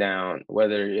 Write it down,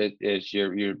 whether it's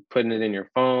you're putting it in your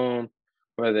phone,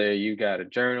 whether you got a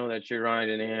journal that you're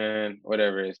writing in,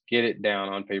 whatever it is, get it down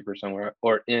on paper somewhere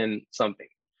or in something.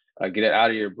 Get it out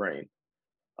of your brain.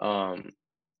 Um,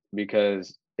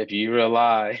 because if you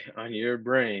rely on your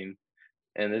brain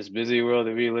in this busy world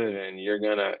that we live in,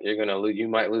 you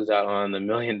might lose out on the $1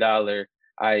 million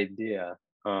idea.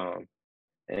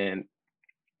 And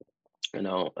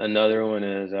another one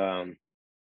is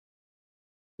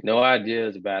no idea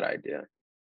is a bad idea.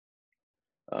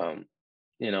 Um,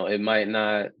 it might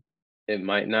not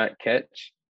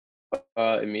catch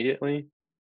immediately,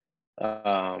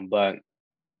 but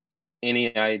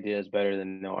any idea is better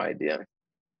than no idea.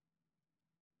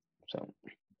 So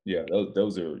Yeah,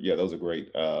 those are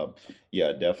great.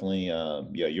 Yeah, definitely.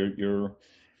 Yeah,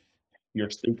 your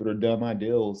stupid or dumb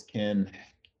ideals can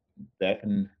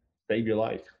save your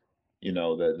life.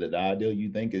 The ideal you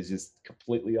think is just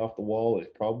completely off the wall is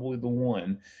probably the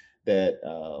one that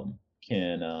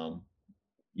can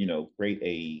create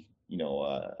a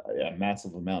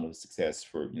massive amount of success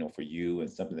for you and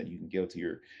something that you can give to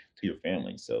your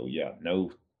family. So yeah,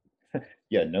 no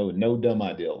dumb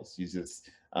ideals. You just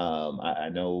I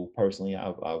know personally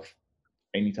I've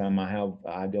anytime I have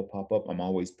an idea pop up, I'm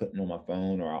always putting it on my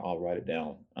phone or I'll write it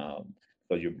down.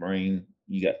 Because your brain,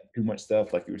 you got too much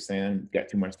stuff, like you were saying, got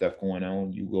too much stuff going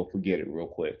on, you will forget it real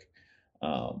quick.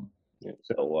 Um, yeah,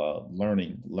 so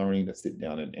learning to sit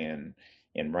down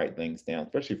and write things down,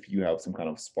 especially if you have some kind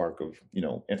of spark of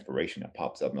inspiration that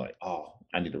pops up and like, oh,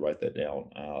 I need to write that down.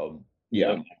 Yeah,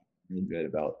 yeah, I'm really good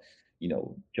about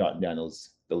jotting down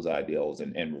those ideals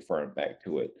and referring back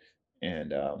to it. And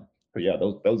but yeah,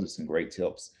 those are some great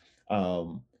tips.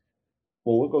 Um,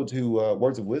 well, we'll go to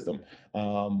words of wisdom.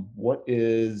 What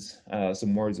is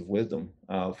some words of wisdom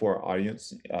for our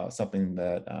audience? Something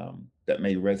that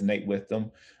may resonate with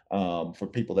them for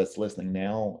people that's listening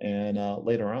now and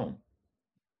later on.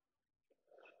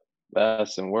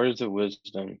 that's some words of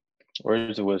wisdom.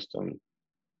 Words of wisdom.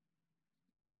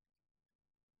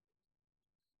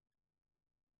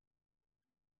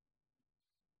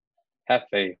 Have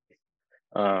faith.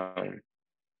 Um,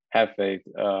 have faith.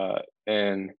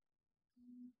 And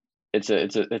it's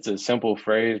a simple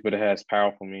phrase, but it has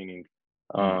powerful meaning.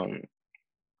 Mm, Um,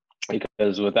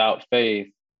 because without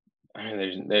faith, I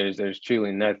mean, there's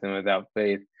truly nothing without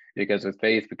faith. Because with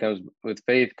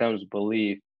faith comes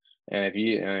belief, and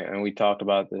and we talked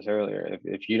about this earlier.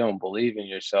 If you don't believe in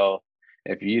yourself,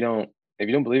 if you don't if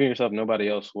you don't believe in yourself, nobody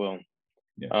else will.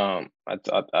 yeah, I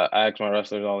ask my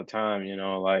wrestlers all the time,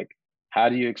 like, how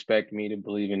do you expect me to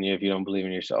believe in you if you don't believe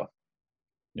in yourself?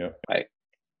 yeah, Like,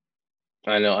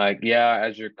 I know, like, yeah,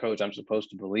 as your coach, I'm supposed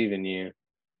to believe in you,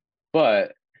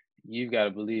 but you've got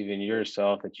to believe in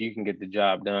yourself that you can get the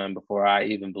job done before I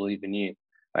even believe in you.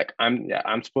 Like, I'm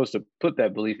supposed to put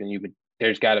that belief in you, but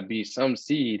there's got to be some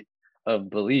seed of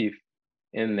belief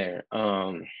in there.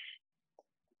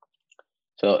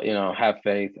 So have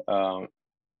faith.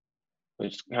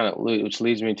 Which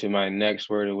leads me to my next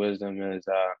word of wisdom is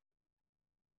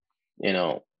you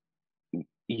know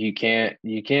you can't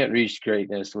reach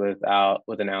greatness with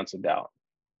an ounce of doubt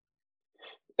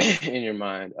in your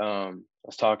mind. I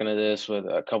was talking to this with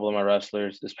a couple of my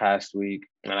wrestlers this past week,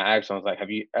 and I asked them, I was like,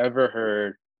 "Have you ever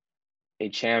heard a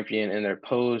champion in their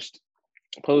post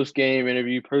game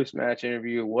interview, post match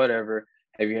interview, whatever?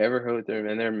 Have you ever heard them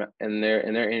in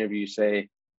their interview say,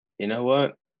 you know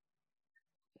what,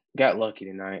 got lucky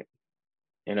tonight.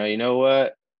 You know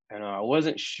what? I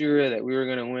wasn't sure that we were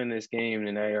gonna win this game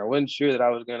tonight, or I wasn't sure that I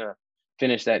was gonna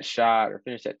finish that shot or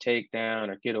finish that takedown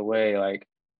or get away." Like,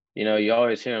 you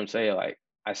always hear him say, like,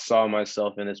 I saw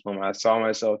myself in this moment. I saw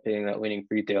myself hitting that winning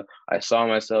free throw. I saw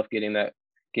myself getting that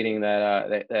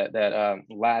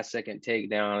last second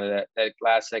takedown, or that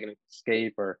last second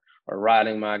escape, or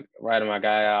riding my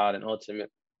guy out, and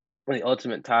the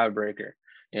ultimate tiebreaker.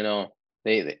 You know,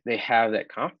 they have that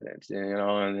confidence,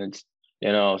 and it's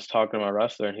I was talking to my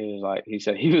wrestler, and he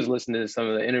said he was listening to some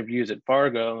of the interviews at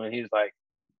Fargo, and he's like,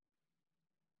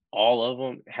 all of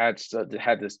them had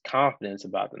this confidence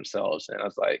about themselves, and I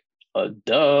was like,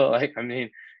 duh. Like, I mean,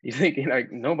 you thinking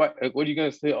like nobody? Like, what are you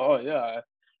gonna say? Oh yeah,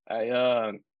 I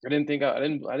didn't think I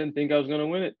was gonna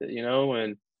win it,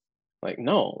 and like,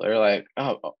 no, they're like,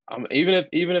 oh, even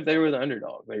if they were the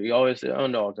underdog, like, you always say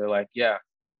underdogs. They're like, yeah,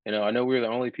 I know we were the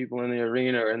only people in the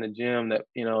arena or in the gym that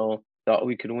thought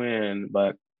we could win,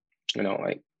 but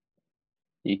like,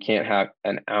 you can't have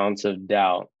an ounce of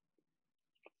doubt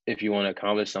if you want to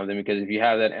accomplish something, because if you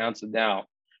have that ounce of doubt,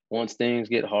 once things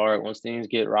get hard, once things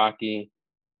get rocky,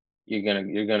 you're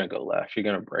gonna go left. You're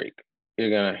gonna break. You're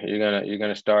gonna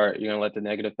let the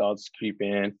negative thoughts creep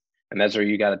in, and that's where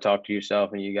you got to talk to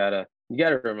yourself, and you gotta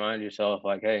remind yourself,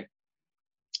 like, hey,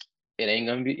 it ain't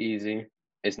gonna be easy.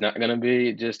 It's not gonna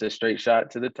be just a straight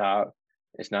shot to the top.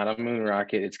 It's not a moon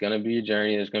rocket. It's gonna be a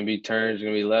journey. There's gonna be turns. There's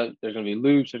gonna be left. There's gonna be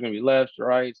loops. There's gonna be lefts,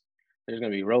 rights. There's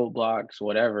gonna be roadblocks,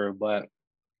 whatever. But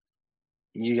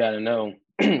you got to know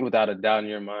without a doubt in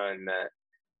your mind that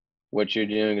what you're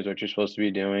doing is what you're supposed to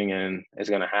be doing, and it's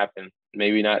going to happen.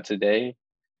 Maybe not today,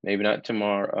 maybe not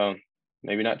tomorrow,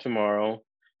 maybe not tomorrow,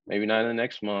 maybe not in the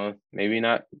next month, maybe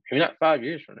not 5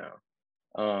 years from now.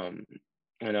 Um,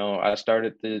 I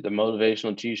started the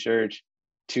motivational t-shirts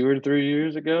 2 or 3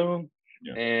 years ago,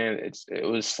 Yeah. and it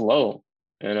was slow.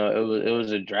 It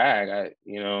was a drag.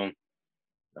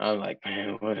 I'm like,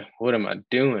 man, what am I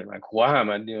doing? Like, why am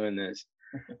I doing this?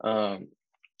 Um,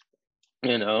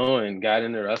 and got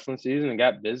into wrestling season and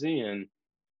got busy, and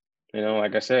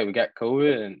like I said, we got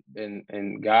COVID,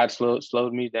 and God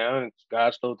slowed me down.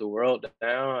 God slowed the world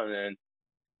down, and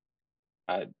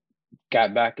I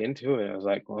got back into it. I was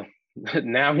like, well,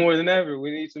 now more than ever,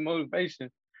 we need some motivation.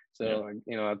 Yeah.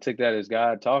 So, I took that as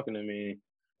God talking to me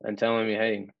and telling me,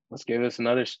 hey, let's give us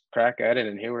another crack at it.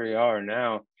 And here we are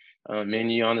now, me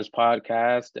and you on this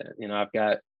podcast. And, I've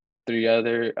got three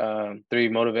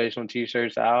motivational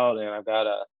t-shirts out, and I've got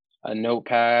a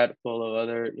notepad full of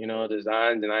other,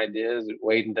 designs and ideas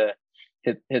waiting to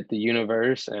hit the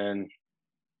universe. And,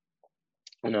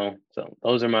 so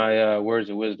those are my words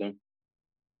of wisdom.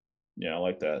 Yeah, I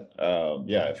like that.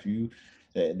 Yeah, if you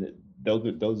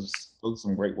those are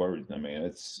some great words. I mean,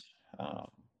 it's um,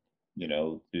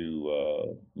 piggyback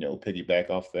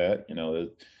off that.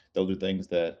 Those are things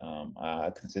that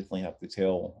I consistently have to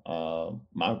tell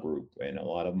my group, and a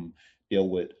lot of them deal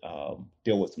with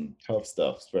some tough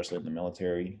stuff, especially in the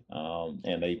military.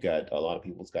 And they've got a lot of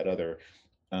people's got other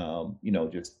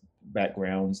just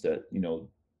backgrounds that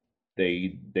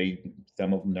they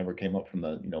some of them never came up from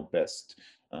the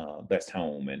best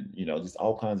home, and just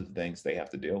all kinds of things they have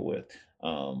to deal with.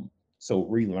 So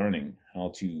relearning how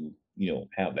to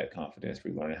have that confidence,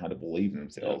 relearning how to believe in Yeah.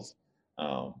 themselves,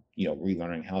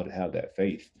 relearning how to have that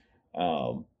faith,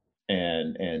 um,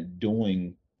 and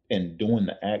doing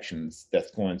the actions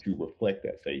that's going to reflect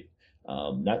that faith.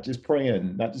 Not just praying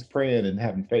and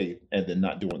having faith and then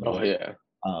not doing the Oh work. yeah.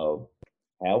 uh,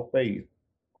 have faith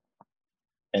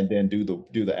and then do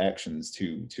the actions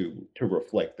to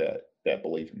reflect that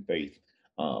belief and faith.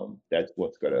 That's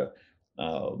what's gonna.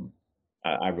 Um,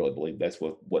 I really believe that's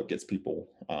what gets people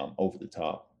over the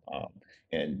top.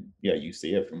 And yeah, you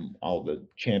see it from all the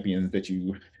champions that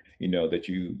you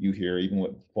hear, even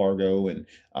with Fargo, and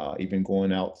even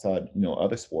going outside,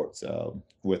 other sports,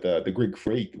 with the Greek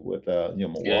Freak, with Yeah.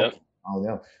 Milwaukee. All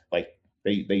them, like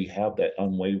they have that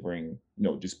unwavering,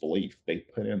 just belief. They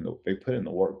put in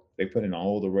the work. They put in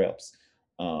all the reps,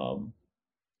 um,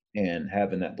 and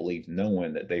having that belief,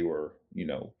 knowing that they were,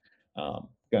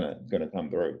 gonna come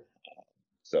through.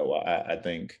 So I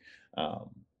think, um,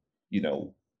 you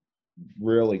know,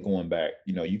 really going back,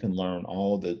 you can learn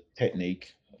all the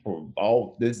technique for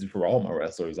all. This is for all my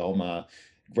wrestlers, all my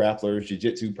grapplers,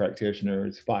 jiu-jitsu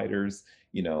practitioners, fighters,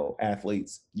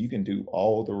 athletes. You can do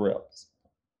all the reps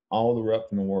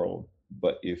in the world.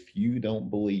 But if you don't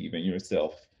believe in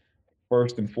yourself,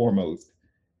 first and foremost,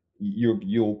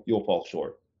 you'll fall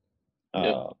short.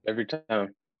 Yep. Uh, Every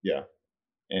time. yeah,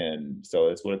 and so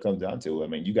that's what it comes down to. I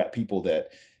mean, you got people that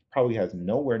probably has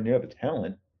nowhere near the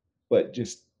talent, but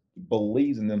just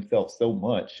believes in themselves so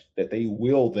much that they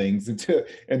will things into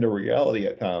reality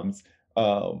at times.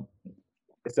 Um,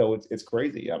 so it's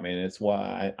crazy. I mean, it's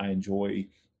why I enjoy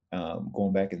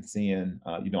going back and seeing.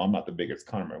 I'm not the biggest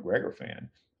Conor McGregor fan,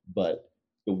 but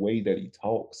the way that he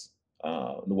talks,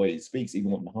 the way he speaks,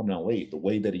 even with Muhammad Ali, the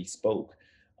way that he spoke,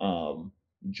 um,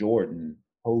 Jordan,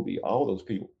 Kobe, all those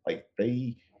people, like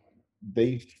they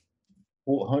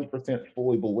 100%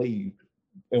 fully believe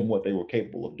in what they were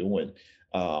capable of doing.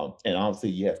 And obviously,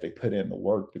 yes, they put in the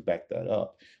work to back that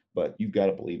up, but you've got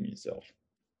to believe in yourself.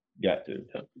 You got to.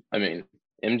 Yep. I mean,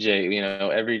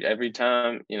 MJ, every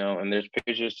time, and there's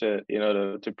pictures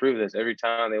to prove this. Every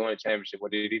time they won a championship,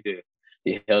 what did he do?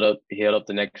 He held up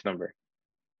the next number.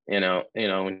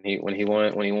 When he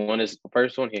won his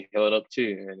first one, he held up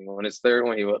two, and he won his third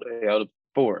one, he held up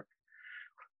four,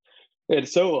 and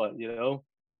so on.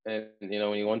 And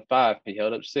when he won five, he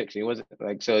held up six. He wasn't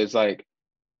like, so it's like,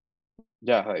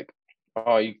 yeah, like,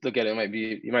 oh, you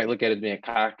might look at it as being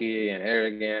cocky and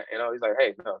arrogant. He's like,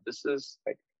 hey, no, this is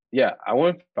like, yeah, I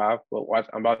won five, but watch,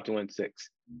 I'm about to win six.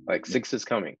 Like, six is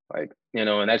coming. Like,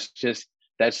 and that's just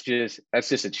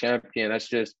a champion. That's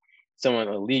just someone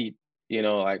elite.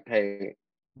 Like, hey,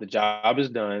 the job is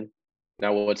done.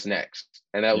 Now what's next?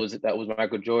 And that Yeah. was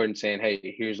Michael Jordan saying,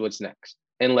 hey, here's what's next,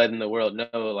 and letting the world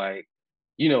know, like,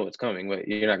 what's coming, but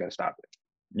you're not gonna stop it.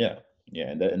 Yeah,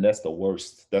 yeah, and that's the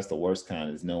worst. That's the worst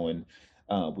kind, is knowing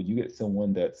when you get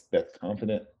someone that's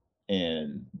confident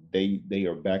and they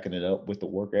are backing it up with the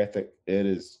work ethic, it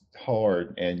is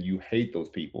hard, and you hate those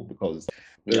people because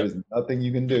there Yep. is nothing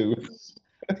you can do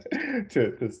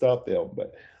to stop them.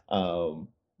 But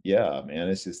yeah, man,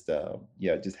 it's just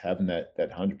yeah, just having that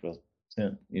 100%,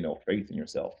 faith in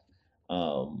yourself.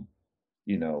 Um,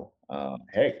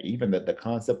 heck, even the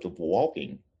concept of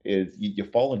walking is you're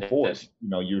falling forward. Yes.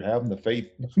 You're having the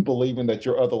faith, believing that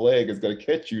your other leg is going to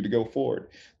catch you to go forward.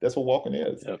 That's what walking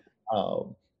is. Yep.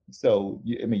 Um, so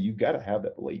I mean, you got to have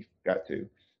that belief. Got to.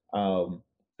 Um,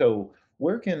 so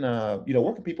where can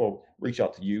people reach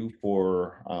out to you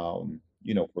for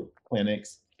for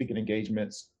clinics, speaking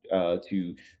engagements,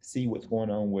 to see what's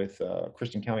going on with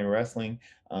Christian County Wrestling,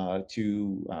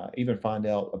 to even find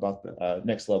out about the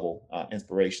next level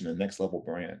inspiration and next level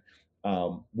brand.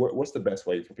 What's the best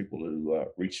way for people to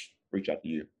reach out to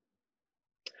you?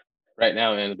 Right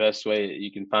now, and the best way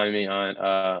you can find me on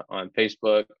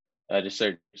Facebook, just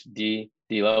search D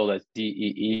Level. That's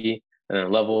DEE, and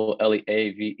then Level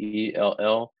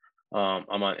Leavell.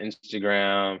 I'm on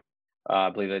Instagram. I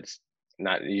believe that's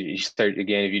not you search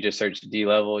again. If you just search D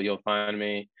Level, you'll find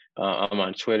me. I'm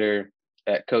on Twitter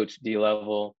at Coach D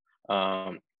Level.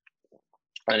 On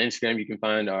Instagram, you can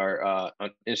find our on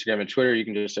Instagram and Twitter. You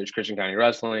can just search Christian County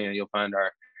Wrestling, and you'll find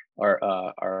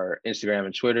our Instagram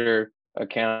and Twitter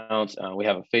accounts. We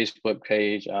have a Facebook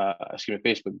page,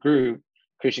 Facebook group,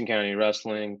 Christian County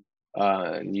Wrestling.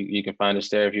 And you can find us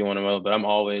there if you want to know. But I'm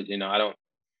always, I don't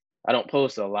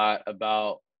post a lot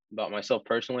about myself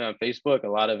personally on Facebook. A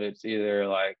lot of it's either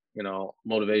like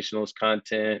motivational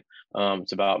content.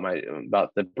 It's about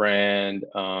the brand.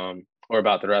 Or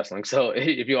about the wrestling. So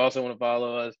if you also want to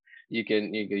follow us, you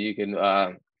can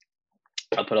I'll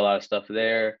put a lot of stuff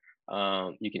there.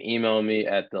 You can email me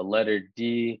at the letter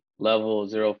D level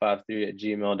 053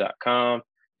 @gmail.com,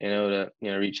 to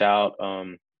reach out.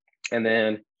 And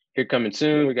then here coming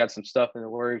soon, we got some stuff in the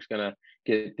works, gonna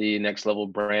get the next level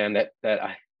brand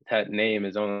that name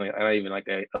is only not even like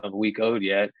a week old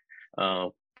yet.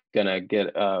 Gonna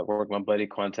get work with my buddy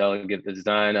Quantel and get the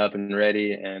design up and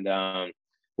ready. And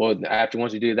well,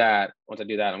 once I do that, I'm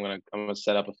gonna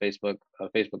set up a Facebook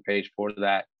page for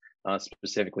that,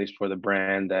 specifically for the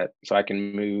brand, that so I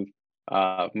can move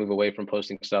away from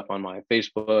posting stuff on my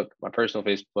personal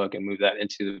Facebook, and move that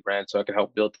into the brand, so I can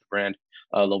help build the brand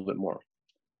a little bit more.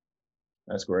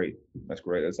 That's great. That's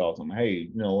great. That's awesome. Hey,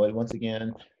 you know what? Once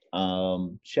again,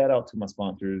 shout out to my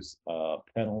sponsors,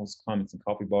 Panels, Comics, and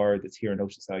Coffee Bar that's here in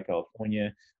Oceanside,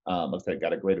 California. Looks like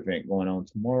got a great event going on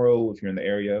tomorrow. If you're in the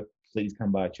area, please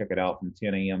come by, check it out from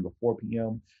 10 a.m. to 4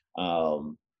 p.m.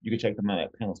 You can check them out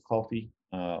at Panels Coffee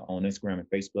on Instagram and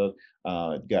Facebook.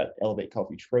 You got Elevate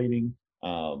Coffee Trading.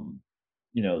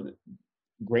 You know,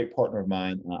 great partner of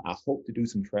mine. I hope to do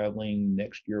some traveling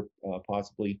next year,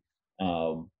 possibly.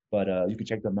 But you can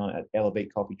check them out at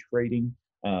Elevate Coffee Trading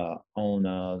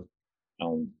on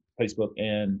Facebook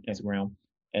and Instagram.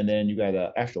 And then you got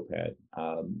Astropad.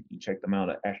 You check them out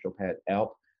at Astropad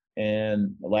Alp.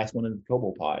 And the last one is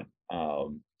Kobo Pod.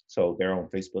 So they're on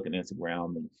Facebook and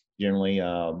Instagram. And generally,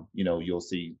 you'll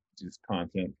see just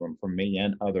content from me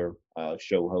and other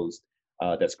show hosts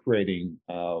that's creating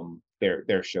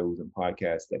their shows and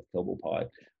podcasts at Kobo Pod.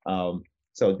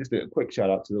 So just a quick shout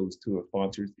out to those two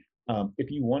sponsors.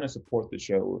 If you want to support the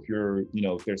show,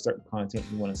 if there's certain content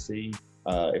you want to see,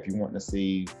 if you want to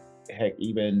see, heck,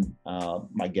 even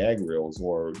my gag reels,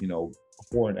 or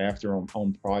before and after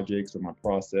on projects or my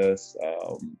process,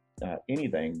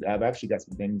 anything. I've actually got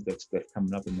some things that's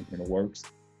coming up in the works.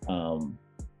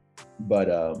 But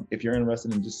if you're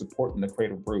interested in just supporting the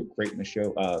Creative Brew, creating the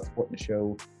show, supporting the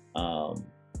show,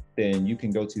 then you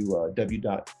can go to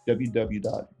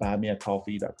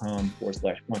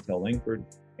www.buymeacoffee.com/Quantel Langford,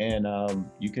 and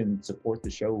you can support the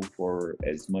show for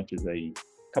as much as a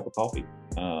cup of coffee.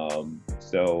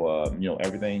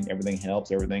 Everything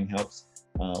helps. Everything helps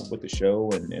with the show,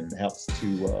 and helps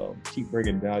to keep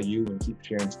bringing value and keep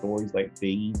sharing stories like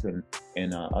these and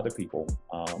other people,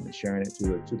 and sharing it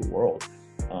to the world.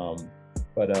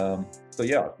 So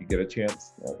yeah, if you get a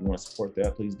chance, if you want to support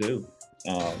that, please do.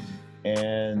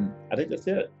 And I think that's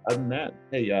it. Other than that,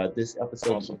 hey, this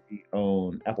episode will be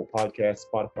on Apple Podcasts,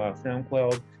 Spotify,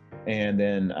 SoundCloud, and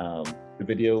then the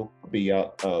video will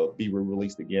be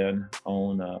re-released again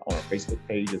on our Facebook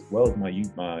page, as well as my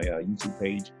YouTube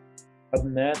page. Other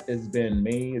than that, it's been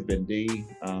me. It's been Dee.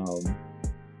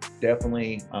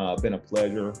 Definitely been a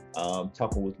pleasure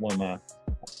talking with one of my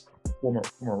former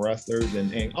wrestlers,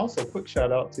 and also quick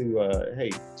shout out to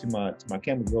my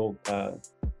Campbellsville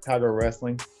Tiger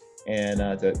Wrestling.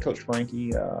 and to Coach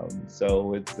Frankie.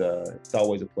 So it's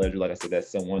always a pleasure. Like I said,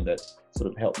 that's someone that sort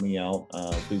of helped me out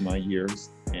through my years,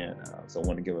 and so I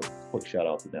want to give a quick shout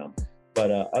out to them.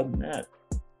 But other than that,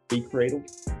 be creative,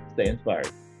 stay inspired.